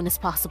Tom as soon as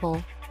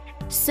possible.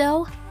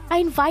 So, I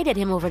invited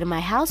him over to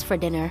my house for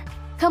dinner.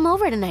 "Come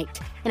over tonight,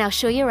 and I'll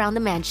show you around the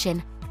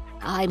mansion."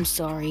 "I'm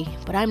sorry,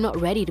 but I'm not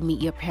ready to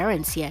meet your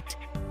parents yet."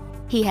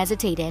 He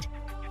hesitated.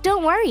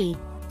 "Don't worry,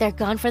 they're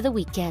gone for the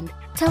weekend."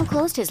 Tom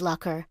closed his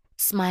locker,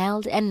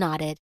 smiled, and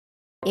nodded.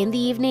 In the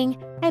evening,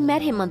 I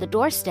met him on the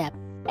doorstep,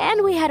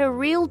 and we had a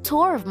real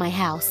tour of my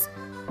house.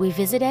 We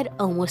visited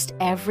almost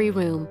every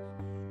room.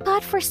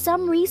 But for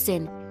some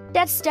reason,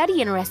 Dad's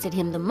study interested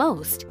him the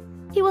most.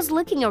 He was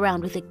looking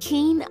around with a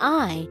keen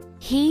eye.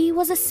 He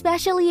was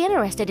especially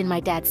interested in my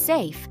dad's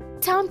safe.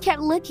 Tom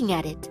kept looking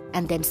at it,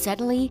 and then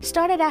suddenly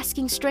started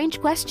asking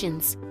strange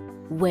questions.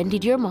 "When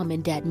did your mom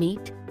and dad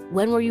meet?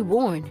 When were you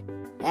born?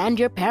 And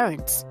your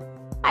parents?"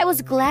 I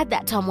was glad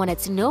that Tom wanted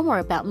to know more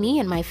about me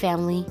and my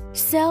family,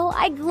 so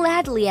I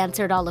gladly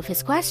answered all of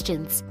his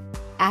questions.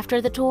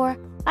 After the tour,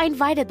 I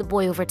invited the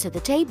boy over to the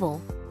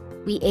table.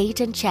 We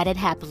ate and chatted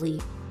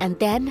happily, and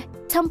then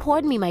Tom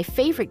poured me my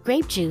favorite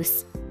grape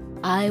juice.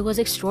 "I was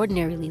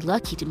extraordinarily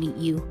lucky to meet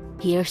you.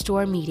 Here's to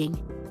our meeting.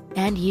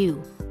 And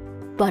you.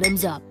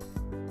 Bottoms up."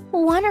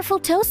 "Wonderful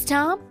toast,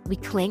 Tom." We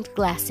clinked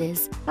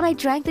glasses, and I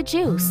drank the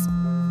juice.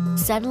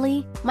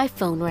 Suddenly, my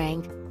phone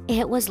rang.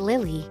 It was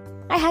Lily.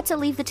 I had to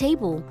leave the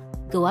table,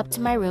 go up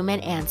to my room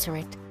and answer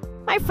it.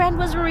 My friend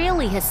was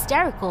really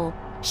hysterical.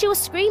 She was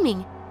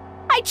screaming,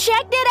 "I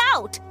checked it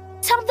out!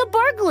 Tom the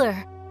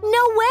burglar!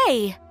 No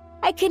way!"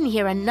 I couldn't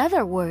hear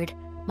another word.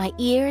 My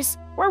ears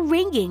were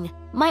ringing,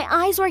 my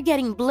eyes were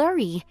getting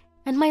blurry,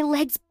 and my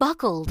legs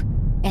buckled,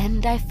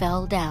 and I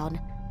fell down.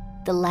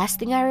 The last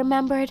thing I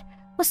remembered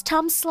was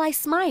Tom's sly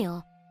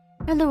smile,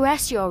 and the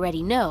rest you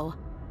already know.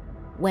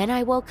 When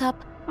I woke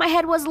up, my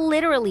head was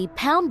literally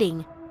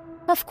pounding.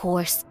 Of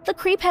course, the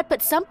creep had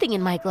put something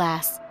in my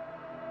glass.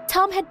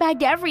 Tom had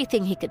bagged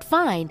everything he could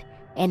find,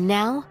 and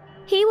now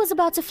he was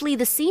about to flee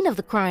the scene of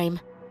the crime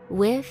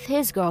with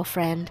his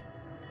girlfriend.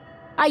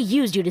 "I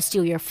used you to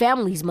steal your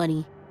family's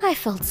money." I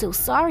felt so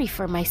sorry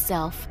for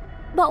myself,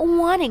 but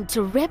wanting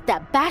to rip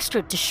that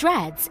bastard to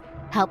shreds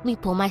helped me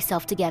pull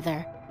myself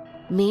together.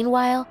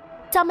 Meanwhile,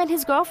 Tom and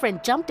his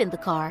girlfriend jumped in the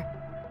car.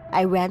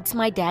 I ran to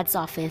my dad's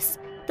office.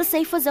 The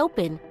safe was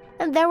open,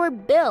 and there were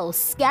bills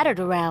scattered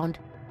around.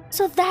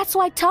 So that's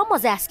why Tom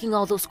was asking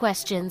all those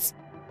questions.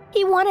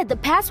 He wanted the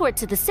password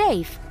to the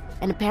safe,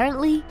 and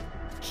apparently,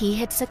 he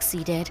had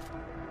succeeded.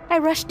 I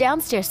rushed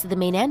downstairs to the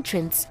main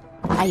entrance.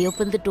 I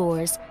opened the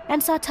doors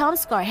and saw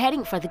Tom's car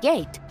heading for the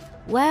gate.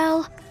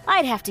 Well,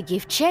 I'd have to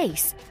give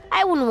chase.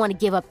 I wouldn't want to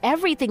give up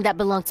everything that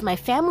belonged to my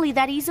family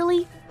that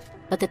easily.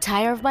 But the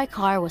tire of my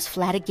car was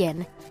flat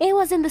again. It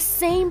was in the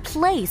same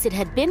place it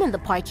had been in the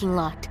parking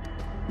lot.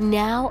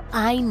 Now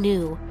I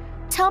knew.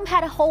 Tom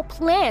had a whole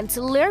plan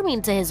to lure me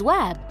into his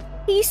web.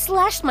 He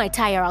slashed my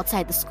tire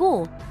outside the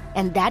school,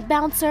 and that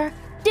bouncer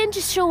didn't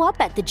just show up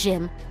at the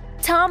gym.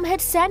 Tom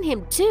had sent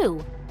him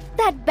too.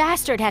 That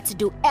bastard had to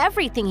do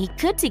everything he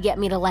could to get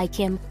me to like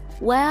him.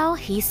 Well,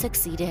 he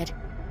succeeded.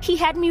 He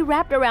had me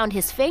wrapped around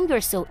his finger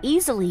so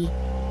easily.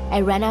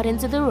 I ran out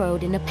into the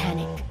road in a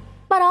panic.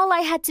 But all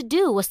I had to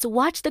do was to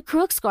watch the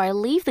crooks car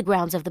leave the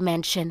grounds of the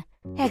mansion.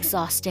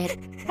 Exhausted,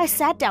 I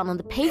sat down on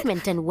the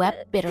pavement and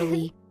wept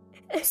bitterly.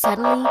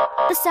 Suddenly,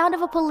 the sound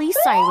of a police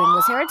siren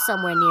was heard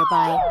somewhere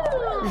nearby.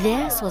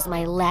 This was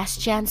my last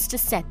chance to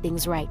set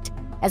things right.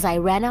 As I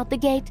ran out the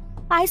gate,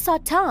 I saw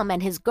Tom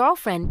and his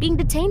girlfriend being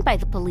detained by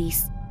the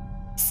police.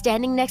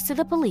 Standing next to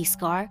the police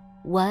car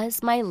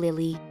was my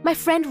Lily. My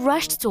friend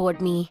rushed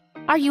toward me.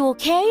 "Are you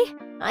okay?"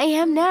 "I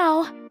am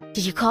now."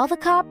 "Did you call the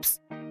cops?"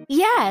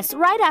 "Yes,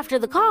 right after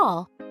the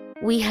call."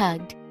 We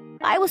hugged.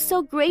 I was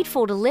so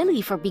grateful to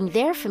Lily for being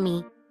there for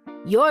me.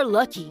 "You're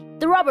lucky.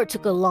 The robber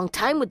took a long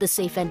time with the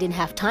safe and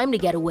didn't have time to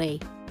get away,"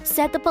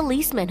 said the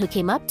policeman who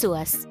came up to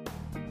us.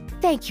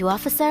 "Thank you,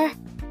 officer."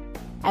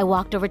 I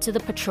walked over to the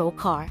patrol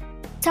car.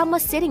 Tom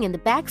was sitting in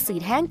the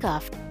backseat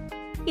handcuffed.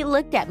 He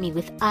looked at me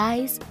with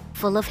eyes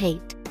full of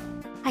hate.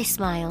 I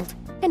smiled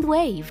and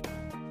waved.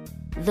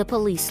 The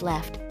police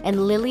left,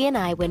 and Lily and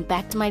I went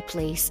back to my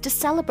place to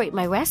celebrate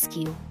my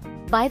rescue.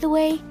 By the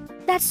way,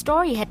 that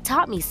story had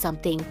taught me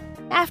something.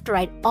 After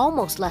I'd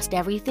almost lost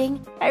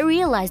everything, I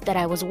realized that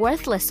I was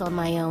worthless on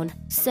my own.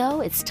 So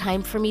it's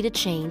time for me to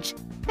change.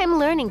 I'm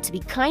learning to be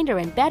kinder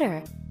and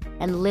better,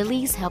 and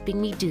Lily's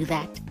helping me do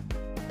that.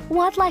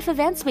 What life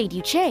events made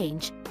you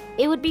change?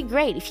 It would be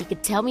great if you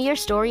could tell me your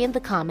story in the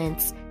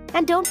comments.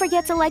 And don't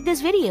forget to like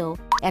this video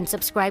and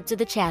subscribe to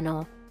the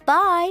channel.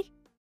 Bye!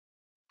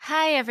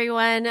 Hi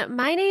everyone,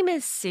 my name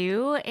is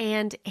Sue,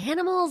 and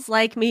animals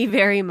like me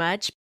very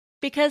much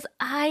because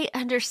I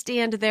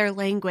understand their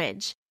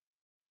language.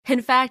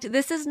 In fact,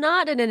 this is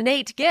not an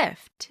innate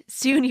gift.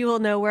 Soon you will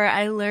know where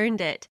I learned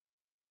it.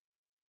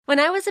 When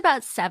I was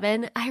about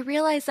 7, I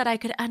realized that I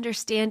could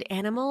understand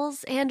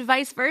animals and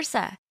vice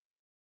versa.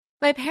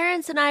 My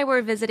parents and I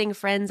were visiting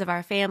friends of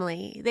our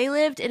family. They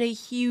lived in a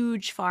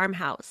huge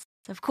farmhouse.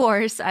 Of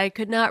course, I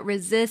could not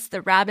resist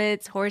the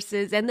rabbits,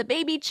 horses, and the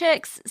baby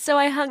chicks, so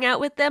I hung out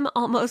with them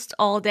almost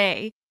all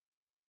day.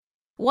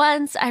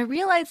 Once, I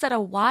realized that a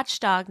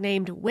watchdog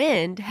named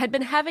Wind had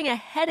been having a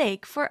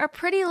headache for a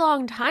pretty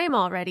long time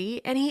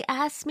already, and he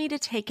asked me to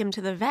take him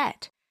to the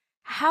vet.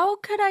 How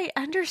could I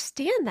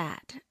understand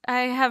that?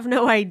 I have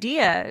no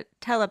idea.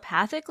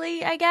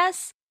 Telepathically, I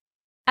guess?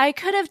 I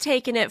could have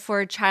taken it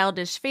for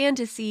childish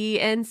fantasy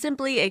and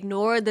simply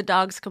ignored the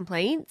dog's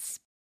complaints,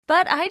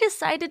 but I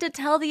decided to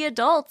tell the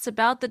adults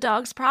about the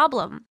dog's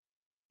problem.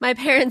 My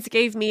parents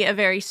gave me a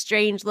very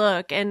strange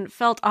look and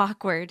felt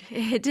awkward.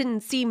 It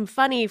didn't seem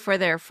funny for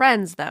their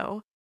friends,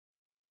 though.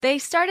 They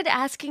started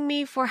asking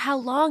me for how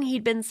long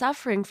he'd been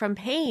suffering from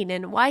pain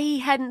and why he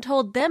hadn't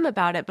told them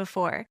about it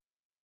before.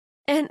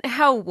 And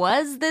how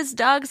was this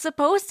dog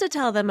supposed to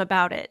tell them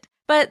about it?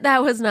 But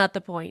that was not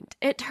the point.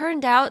 It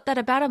turned out that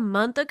about a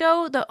month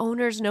ago, the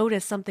owners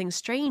noticed something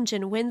strange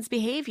in Wind's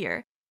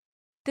behavior.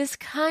 This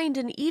kind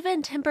and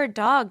even-tempered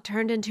dog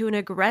turned into an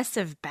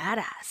aggressive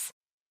badass.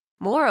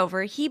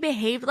 Moreover, he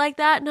behaved like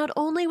that not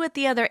only with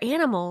the other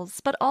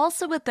animals, but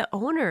also with the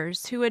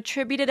owners, who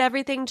attributed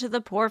everything to the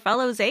poor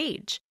fellow's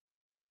age.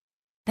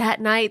 That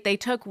night, they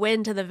took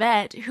Wind to the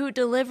vet, who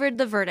delivered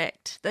the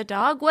verdict. The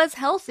dog was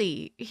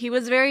healthy. He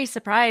was very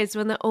surprised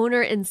when the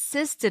owner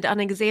insisted on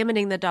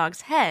examining the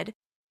dog's head.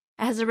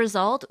 As a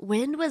result,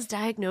 Wind was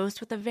diagnosed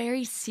with a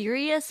very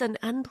serious and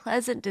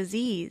unpleasant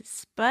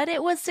disease, but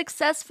it was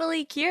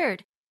successfully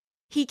cured.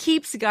 He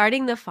keeps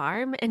guarding the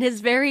farm and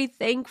is very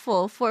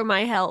thankful for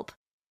my help.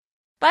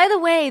 By the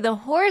way, the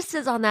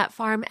horses on that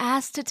farm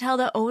asked to tell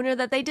the owner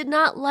that they did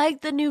not like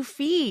the new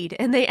feed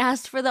and they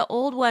asked for the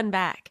old one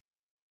back.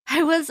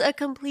 I was a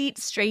complete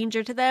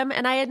stranger to them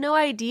and I had no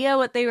idea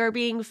what they were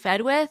being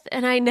fed with,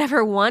 and I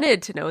never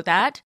wanted to know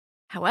that.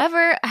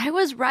 However, I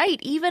was right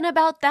even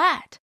about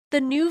that. The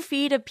new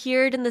feed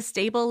appeared in the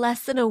stable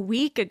less than a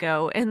week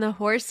ago and the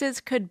horses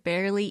could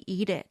barely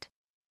eat it.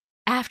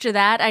 After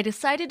that, I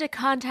decided to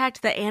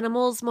contact the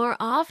animals more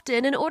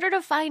often in order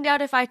to find out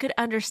if I could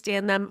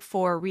understand them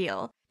for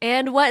real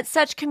and what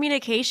such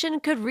communication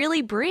could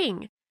really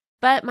bring.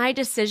 But my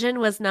decision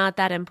was not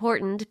that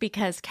important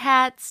because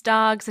cats,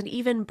 dogs, and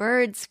even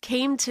birds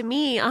came to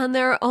me on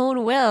their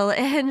own will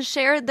and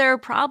shared their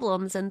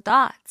problems and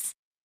thoughts.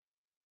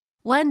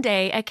 One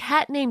day, a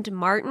cat named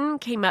Martin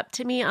came up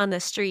to me on the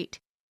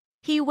street.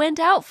 He went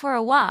out for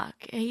a walk.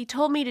 He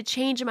told me to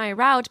change my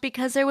route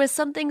because there was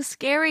something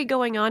scary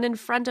going on in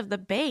front of the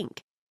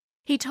bank.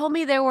 He told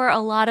me there were a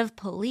lot of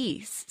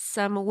police.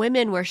 Some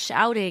women were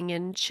shouting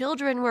and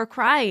children were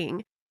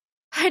crying.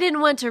 I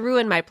didn't want to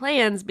ruin my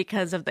plans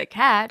because of the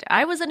cat.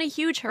 I was in a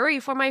huge hurry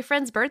for my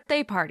friend's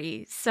birthday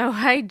party, so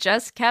I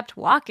just kept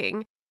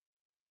walking.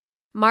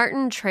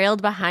 Martin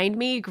trailed behind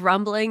me,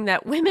 grumbling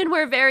that women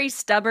were very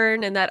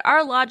stubborn and that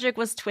our logic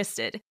was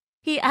twisted.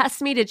 He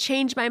asked me to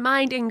change my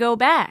mind and go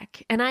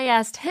back, and I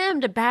asked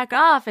him to back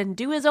off and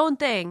do his own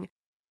thing.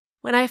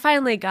 When I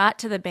finally got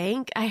to the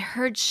bank, I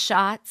heard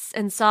shots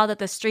and saw that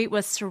the street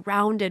was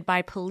surrounded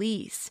by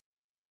police.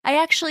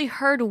 I actually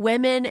heard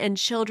women and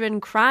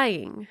children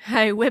crying.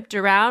 I whipped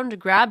around,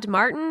 grabbed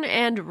Martin,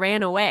 and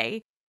ran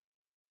away.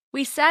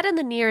 We sat in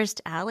the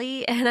nearest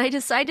alley, and I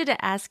decided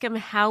to ask him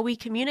how we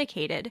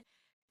communicated.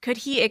 Could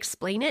he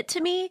explain it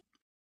to me?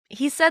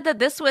 He said that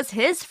this was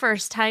his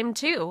first time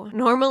too.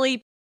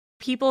 Normally,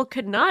 people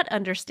could not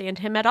understand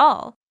him at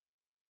all.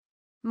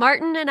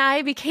 Martin and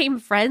I became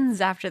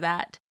friends after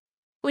that.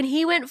 When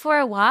he went for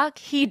a walk,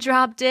 he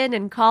dropped in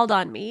and called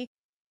on me.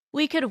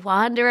 We could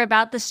wander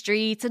about the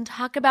streets and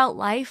talk about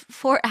life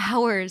for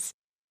hours.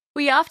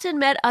 We often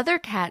met other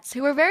cats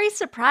who were very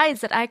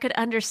surprised that I could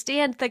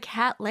understand the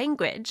cat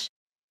language.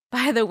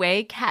 By the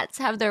way, cats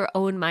have their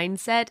own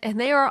mindset and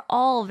they are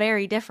all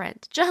very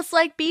different, just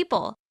like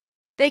people.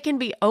 They can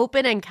be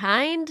open and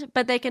kind,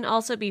 but they can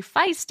also be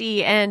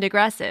feisty and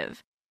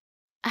aggressive.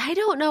 I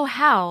don't know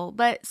how,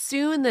 but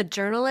soon the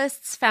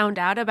journalists found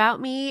out about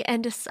me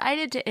and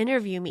decided to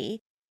interview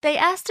me. They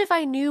asked if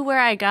I knew where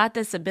I got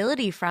this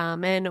ability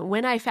from and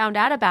when I found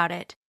out about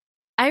it.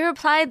 I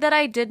replied that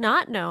I did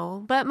not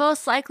know, but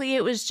most likely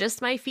it was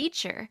just my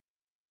feature.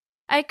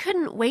 I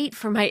couldn't wait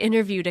for my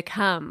interview to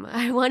come.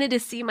 I wanted to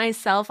see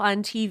myself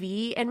on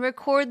TV and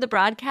record the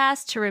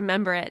broadcast to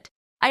remember it.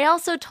 I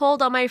also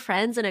told all my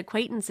friends and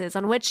acquaintances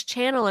on which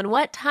channel and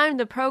what time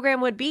the program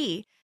would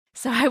be,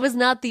 so I was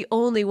not the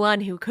only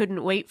one who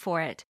couldn't wait for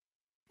it.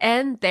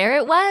 And there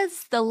it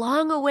was, the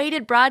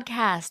long-awaited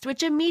broadcast,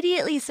 which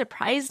immediately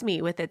surprised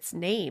me with its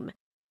name.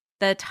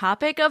 The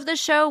topic of the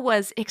show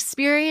was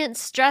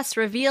Experience Stress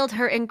Revealed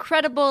Her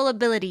Incredible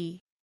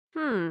Ability.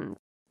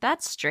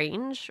 That's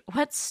strange.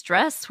 What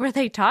stress were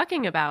they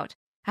talking about?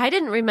 I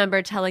didn't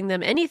remember telling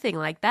them anything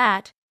like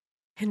that.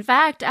 In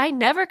fact, I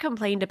never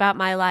complained about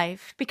my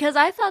life because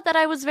I thought that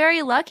I was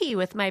very lucky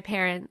with my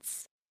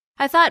parents.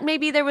 I thought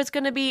maybe there was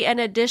going to be an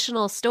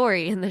additional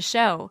story in the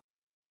show.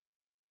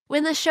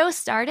 When the show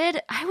started,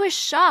 I was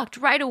shocked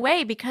right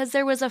away because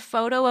there was a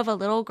photo of a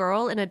little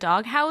girl in a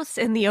doghouse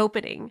in the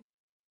opening.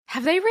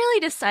 Have they really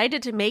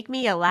decided to make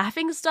me a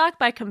laughingstock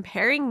by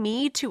comparing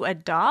me to a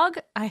dog?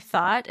 I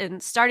thought,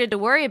 and started to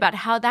worry about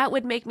how that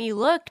would make me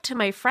look to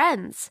my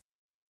friends.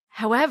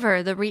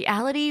 However, the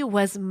reality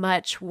was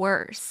much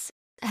worse.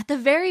 At the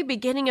very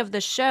beginning of the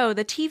show,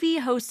 the TV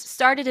host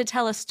started to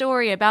tell a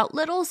story about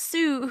little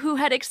Sue who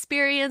had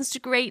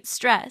experienced great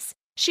stress.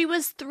 She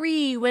was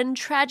 3 when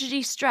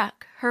tragedy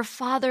struck. Her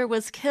father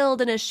was killed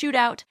in a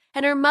shootout,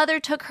 and her mother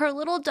took her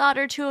little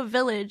daughter to a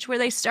village where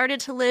they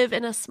started to live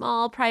in a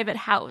small private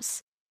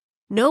house.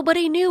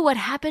 Nobody knew what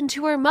happened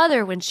to her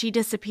mother when she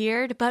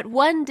disappeared, but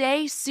one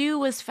day Sue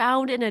was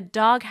found in a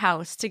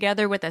doghouse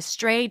together with a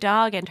stray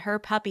dog and her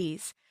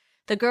puppies.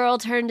 The girl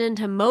turned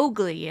into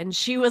Mowgli, and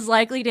she was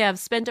likely to have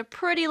spent a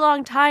pretty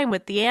long time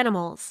with the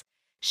animals.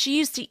 She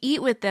used to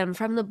eat with them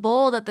from the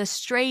bowl that the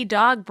stray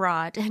dog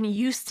brought and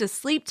used to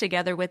sleep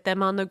together with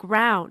them on the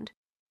ground.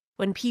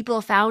 When people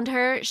found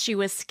her, she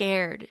was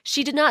scared.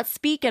 She did not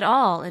speak at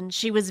all, and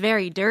she was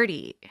very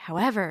dirty.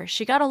 However,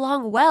 she got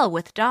along well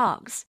with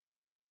dogs.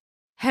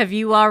 Have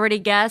you already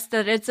guessed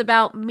that it's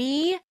about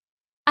me?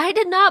 I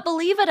did not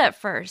believe it at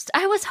first.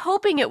 I was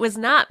hoping it was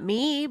not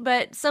me,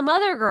 but some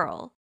other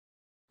girl.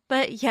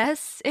 But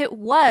yes, it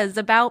was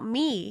about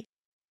me.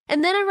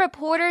 And then a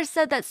reporter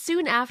said that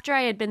soon after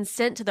I had been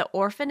sent to the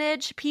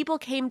orphanage, people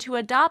came to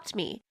adopt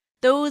me.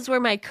 Those were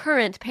my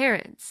current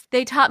parents.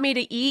 They taught me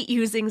to eat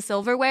using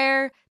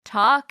silverware,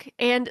 talk,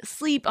 and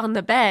sleep on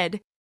the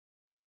bed.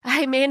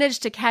 I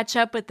managed to catch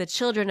up with the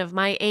children of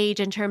my age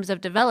in terms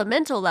of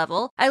developmental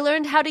level. I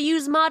learned how to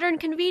use modern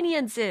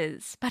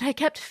conveniences, but I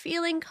kept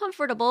feeling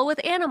comfortable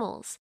with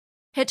animals.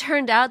 It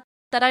turned out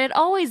that I had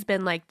always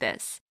been like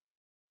this.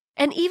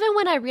 And even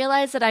when I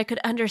realized that I could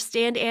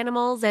understand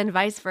animals and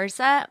vice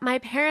versa, my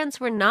parents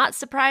were not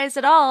surprised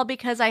at all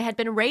because I had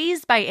been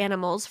raised by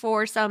animals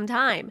for some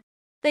time.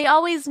 They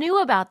always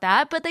knew about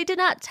that, but they did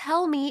not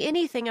tell me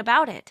anything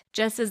about it,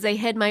 just as they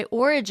hid my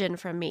origin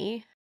from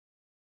me.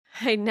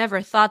 I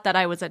never thought that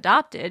I was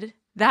adopted.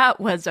 That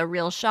was a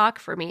real shock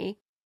for me.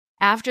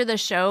 After the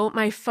show,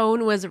 my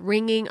phone was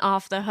ringing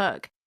off the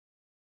hook.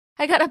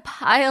 I got a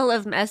pile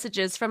of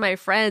messages from my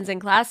friends and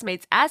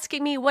classmates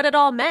asking me what it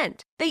all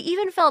meant. They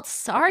even felt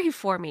sorry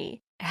for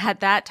me.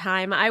 At that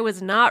time, I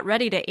was not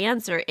ready to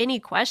answer any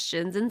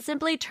questions and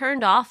simply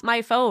turned off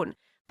my phone.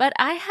 But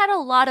I had a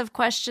lot of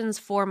questions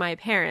for my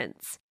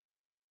parents.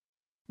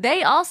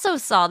 They also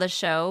saw the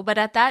show, but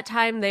at that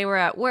time they were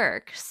at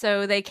work,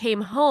 so they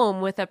came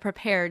home with a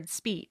prepared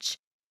speech.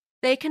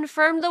 They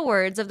confirmed the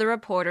words of the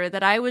reporter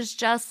that I was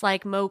just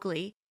like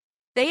Mowgli.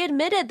 They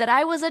admitted that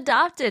I was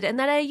adopted and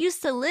that I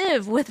used to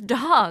live with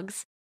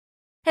dogs.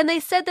 And they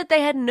said that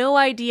they had no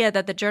idea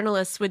that the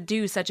journalists would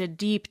do such a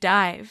deep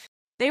dive.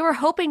 They were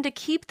hoping to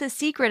keep the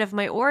secret of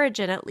my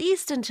origin at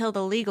least until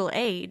the legal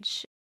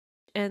age.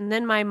 And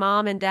then my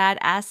mom and dad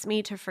asked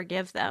me to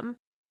forgive them.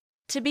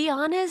 To be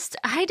honest,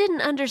 I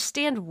didn't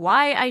understand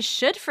why I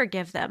should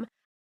forgive them.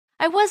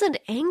 I wasn't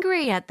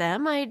angry at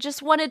them. I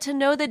just wanted to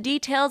know the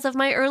details of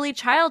my early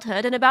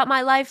childhood and about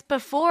my life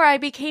before I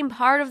became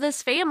part of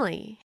this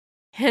family.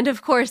 And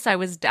of course, I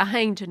was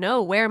dying to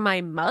know where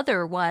my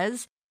mother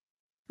was.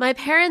 My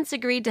parents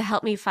agreed to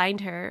help me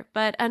find her,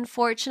 but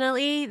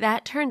unfortunately,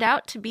 that turned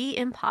out to be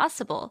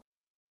impossible.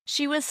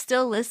 She was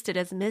still listed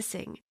as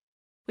missing.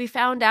 We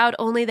found out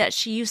only that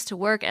she used to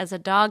work as a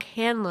dog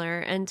handler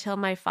until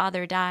my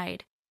father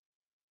died.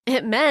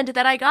 It meant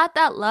that I got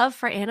that love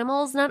for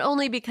animals not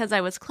only because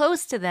I was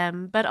close to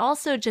them, but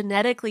also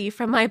genetically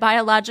from my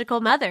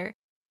biological mother.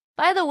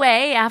 By the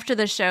way, after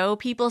the show,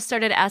 people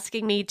started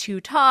asking me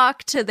to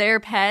talk to their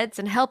pets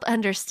and help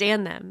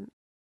understand them.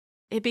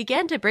 It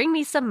began to bring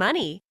me some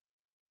money.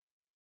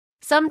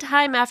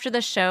 Sometime after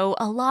the show,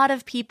 a lot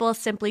of people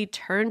simply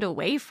turned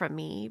away from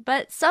me,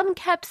 but some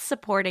kept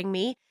supporting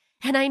me,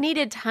 and I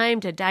needed time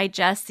to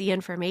digest the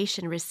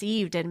information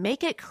received and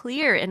make it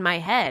clear in my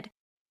head.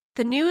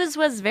 The news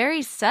was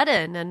very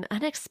sudden and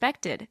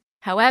unexpected.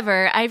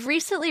 However, I've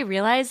recently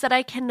realized that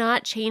I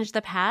cannot change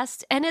the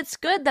past, and it's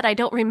good that I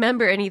don't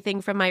remember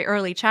anything from my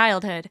early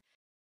childhood.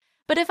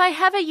 But if I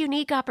have a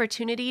unique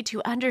opportunity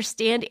to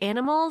understand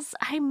animals,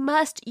 I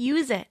must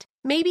use it.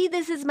 Maybe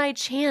this is my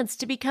chance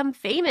to become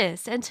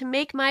famous and to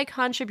make my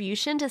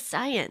contribution to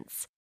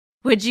science.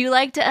 Would you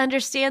like to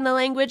understand the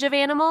language of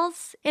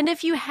animals? And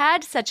if you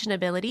had such an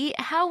ability,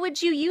 how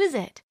would you use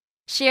it?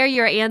 Share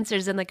your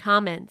answers in the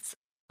comments.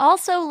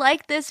 Also,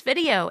 like this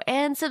video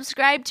and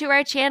subscribe to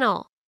our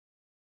channel.